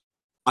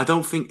 I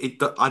don't think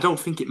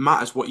it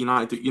matters what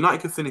United do.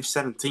 United could finish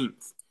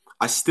 17th.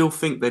 I still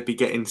think they'd be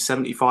getting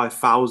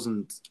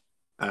 75,000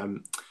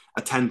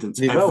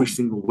 attendance every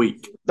single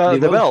week. They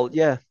will,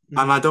 yeah.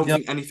 And I don't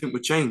think anything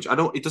would change.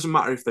 It doesn't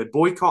matter if they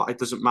boycott. It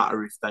doesn't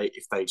matter if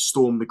they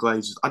storm the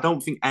Glazers. I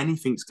don't think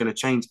anything's going to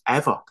change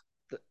ever.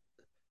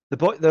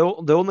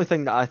 The only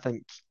thing that I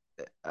think,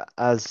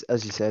 as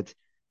you said,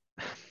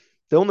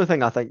 the only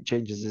thing I think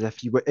changes is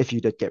if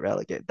you did get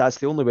relegated. That's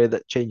the only way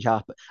that change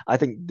happen. I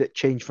think that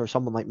change for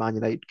someone like Man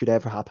United could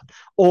ever happen.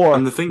 Or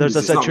there's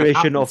a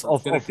situation of Joe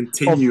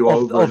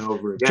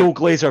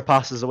Glazer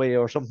passes away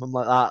or something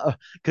like that,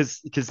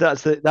 because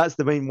that's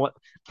the main what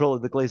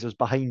probably the Glazers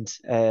behind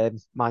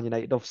Man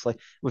United. Obviously,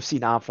 we've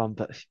seen Avram,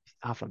 but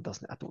Avram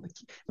doesn't. I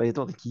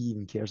don't think he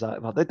even cares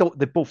that.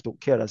 They both don't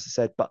care, as I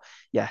said. But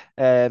yeah,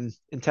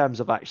 in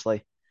terms of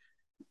actually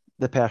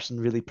the person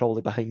really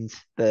probably behind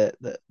the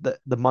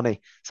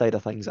money side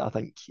of things, I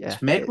think, yeah.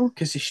 It's mental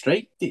because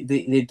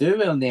they do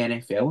well in the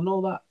NFL and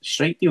all that.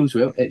 Strike deals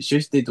well. It's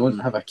just they don't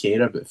have a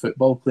care about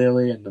football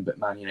clearly and about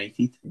Man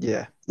United.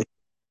 Yeah.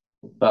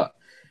 But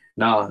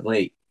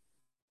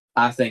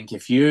I think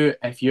if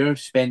you're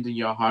spending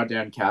your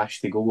hard-earned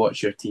cash to go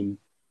watch your team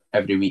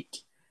every week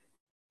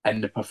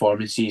and the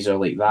performances are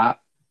like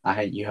that, I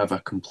think you have a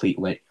complete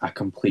right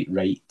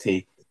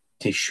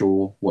to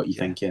show what you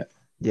think it.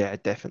 Yeah,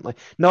 definitely.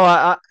 No,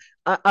 I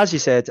as you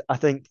said, I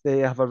think they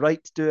have a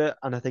right to do it,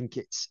 and I think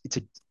it's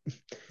a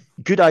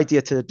good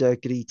idea to a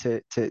degree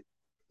to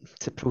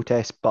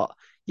protest. But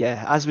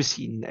yeah, as we've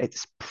seen,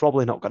 it's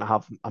probably not going to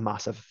have a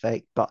massive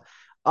effect. But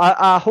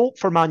I hope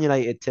for Man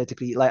United to a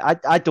degree.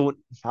 I don't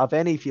have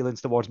any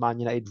feelings towards Man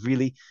United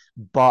really,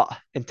 but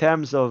in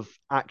terms of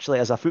actually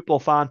as a football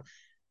fan,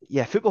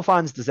 yeah, football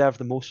fans deserve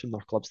the most from their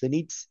clubs. They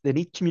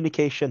need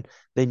communication.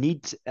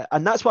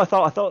 And that's what I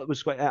thought. I thought it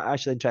was quite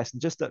actually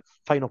interesting. Just a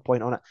final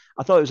point on it.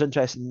 I thought it was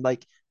interesting,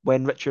 like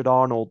when Richard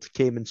Arnold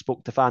came and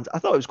spoke to fans. I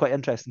thought it was quite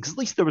interesting because at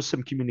least there was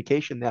some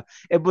communication there.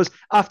 It was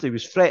after he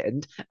was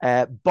threatened,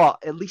 but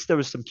at least there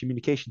was some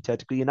communication to a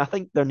degree. And I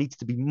think there needs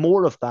to be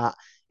more of that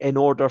in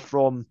order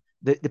from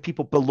the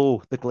people below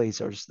the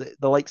Glazers,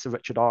 the likes of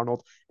Richard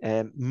Arnold,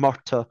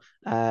 Murta.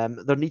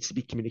 There needs to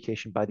be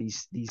communication by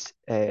these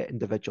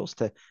individuals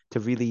to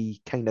really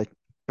kind of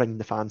bring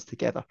the fans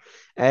together.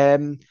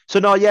 So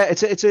no, yeah,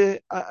 it's a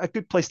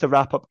good place to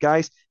wrap up,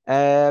 guys.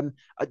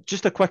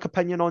 Just a quick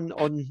opinion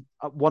on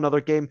one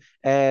other game.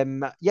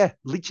 Yeah,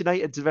 Leeds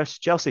United versus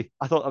Chelsea.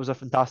 I thought that was a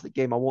fantastic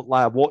game. I won't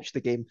lie, I watched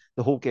the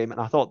whole game,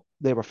 and I thought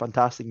they were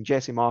fantastic. And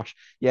Jesse Marsch,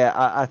 yeah,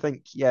 I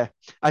think, yeah,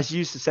 as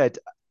you said,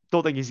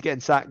 don't think he's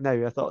getting sacked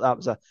now. I thought that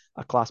was a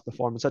class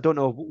performance. I don't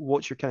know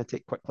what's your kind of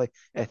take quickly,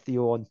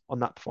 Theo, on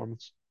that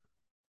performance.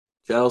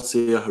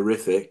 Chelsea are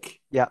horrific.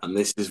 Yeah. And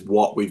this is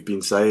what we've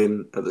been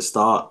saying at the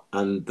start.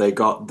 And they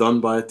got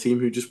done by a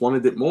team who just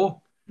wanted it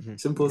more.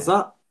 Simple as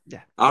that.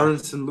 Yeah.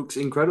 Aronson looks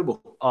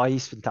incredible. Oh,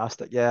 he's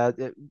fantastic. Yeah,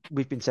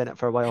 we've been saying it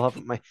for a while,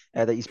 haven't we?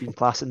 That he's been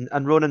class.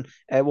 And Ronan,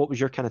 what was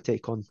your kind of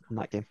take on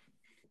that game?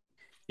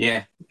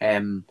 Yeah,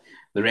 the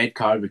red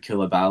card with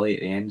Koulibaly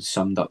at the end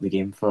summed up the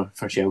game for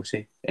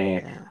Chelsea.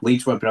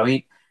 Leeds were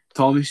brilliant.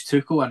 Thomas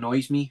Tuchel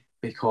annoys me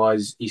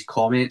because his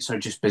comments are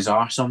just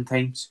bizarre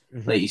sometimes.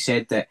 Mhm. Like he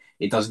said that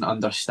he doesn't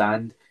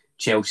understand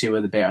Chelsea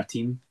were the better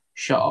team.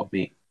 Shut up,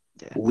 mate.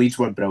 Yeah. Leeds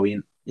were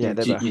brilliant. Yeah,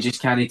 they were. You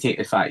just can't take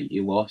the fact that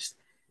you lost.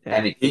 Yeah.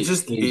 And He's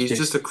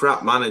just a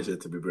crap manager,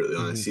 to be brutally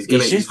honest. He's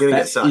gonna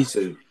get sacked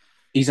soon.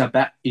 He's a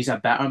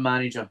better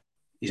manager.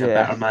 He's a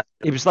Yeah. better manager.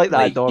 He was like that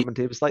Like, at Dortmund.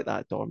 He was like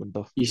that at Dortmund,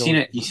 though. You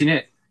seen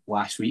it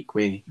last week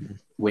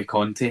with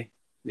Conte.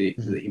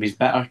 He was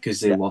better because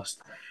they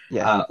lost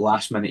Yeah.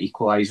 last minute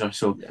equaliser.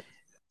 So, Yeah.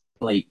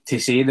 like to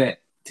say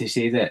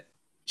that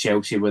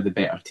Chelsea were the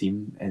better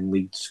team and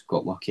Leeds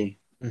got lucky,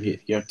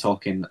 you're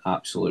talking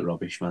absolute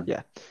rubbish, man.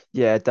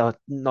 Yeah,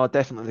 no,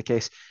 definitely the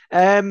case.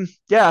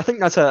 Yeah, I think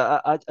that's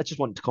I just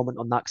wanted to comment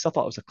on that because I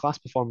thought it was a class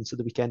performance of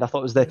the weekend. I thought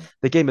it was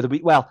the game of the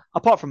week. Well,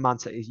 apart from Man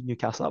City,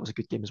 Newcastle, that was a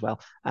good game as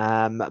well.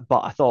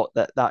 But I thought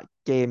that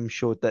game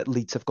showed that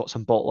Leeds have got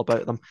some bottle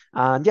about them.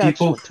 And yeah,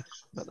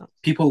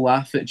 people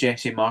laugh at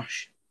Jesse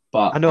Marsh,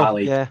 but I know. I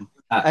like. Yeah,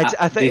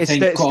 I think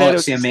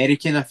it's the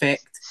American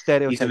effect.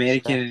 He's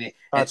American and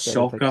it's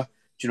soccer. Do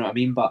you know what I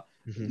mean? But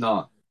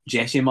no,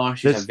 Jesse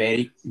Marsh is a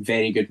very,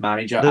 very good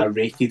manager. I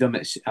rated him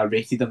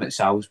at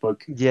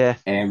Salzburg. Yeah.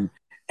 It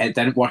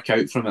didn't work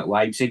out for him at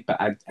Leipzig, but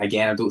I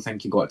don't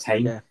think he got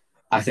time. Yeah.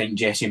 I think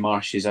Jesse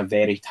Marsh is a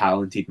very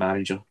talented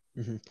manager.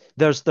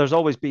 There's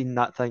always been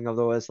that thing,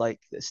 although it's like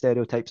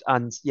stereotypes,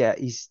 and yeah,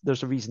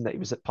 there's a reason that he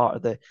was a part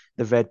of the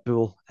Red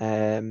Bull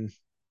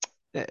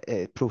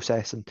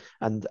process and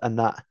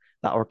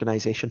that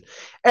organization.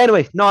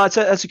 Anyway, no, it's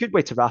a good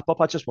way to wrap up.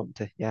 I just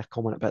wanted to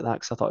comment about that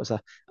because I thought it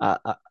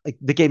was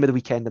the game of the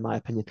weekend in my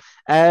opinion.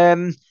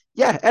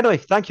 Anyway,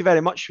 thank you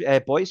very much,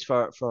 boys,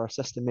 for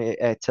assisting me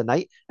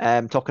tonight,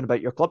 talking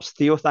about your clubs.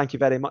 Theo, thank you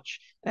very much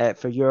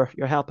for your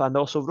help, and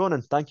also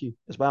Ronan, thank you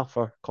as well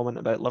for commenting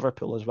about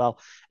Liverpool as well.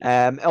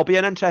 It'll be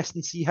an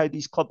interesting to see how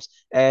these clubs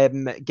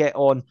get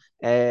on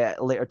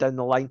later down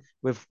the line.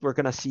 We're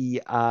going to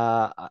see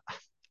a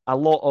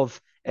lot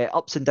of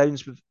ups and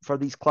downs for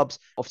these clubs.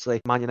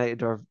 Obviously, Man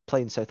United are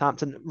playing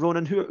Southampton.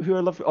 Ronan, who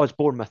are Liverpool? Oh, it's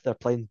Bournemouth. They're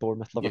playing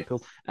Bournemouth,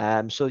 Liverpool.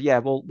 Yeah. So yeah,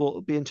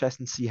 we'll be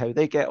interesting to see how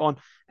they get on.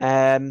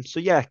 So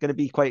yeah, going to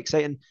be quite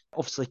exciting.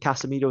 Obviously,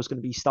 Casemiro is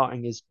going to be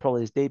starting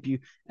probably his debut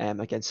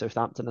against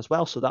Southampton as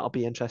well. So that'll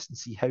be interesting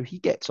to see how he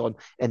gets on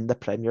in the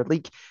Premier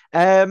League.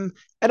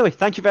 Anyway,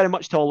 thank you very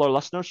much to all our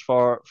listeners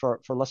for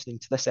listening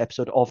to this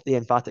episode of the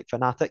Emphatic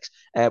Fanatics.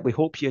 We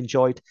hope you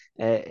enjoyed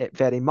it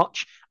very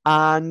much.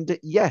 And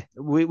yeah,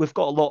 we've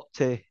got a lot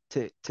to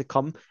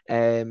come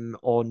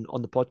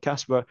on the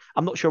podcast. Where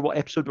I'm not sure what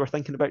episode we're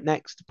thinking about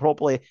next.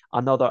 Probably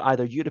another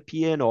either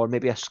European or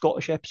maybe a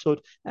Scottish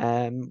episode.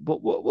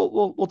 But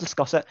we'll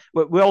discuss it.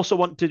 We also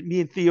want to,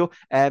 me and Theo,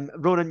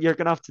 Ronan, you're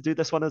going to have to do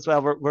this one as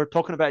well. We're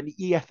talking about an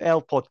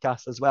EFL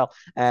podcast as well.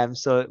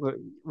 So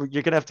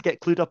you're going to have to get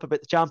clued up about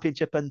the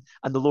Championship and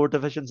the lower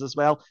divisions as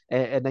well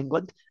in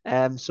England.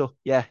 So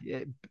yeah,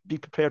 be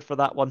prepared for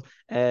that one,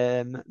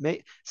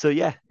 mate. So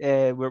yeah,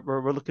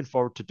 we're looking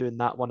forward to doing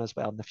that one as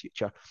well in the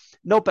future.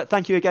 No, but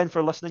thank you again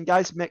for listening,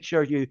 guys. Make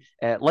sure you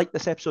like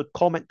this episode,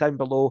 comment down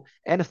below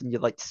anything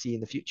you'd like to see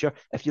in the future.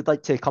 If you'd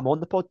like to come on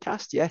the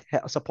podcast,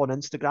 hit us up on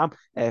Instagram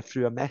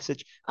through a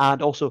message,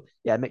 and also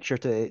make sure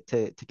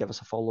to give us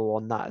a follow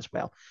on that as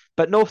well.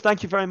 But no,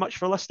 thank you very much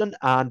for listening,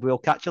 and we'll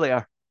catch you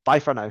later. Bye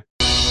for now.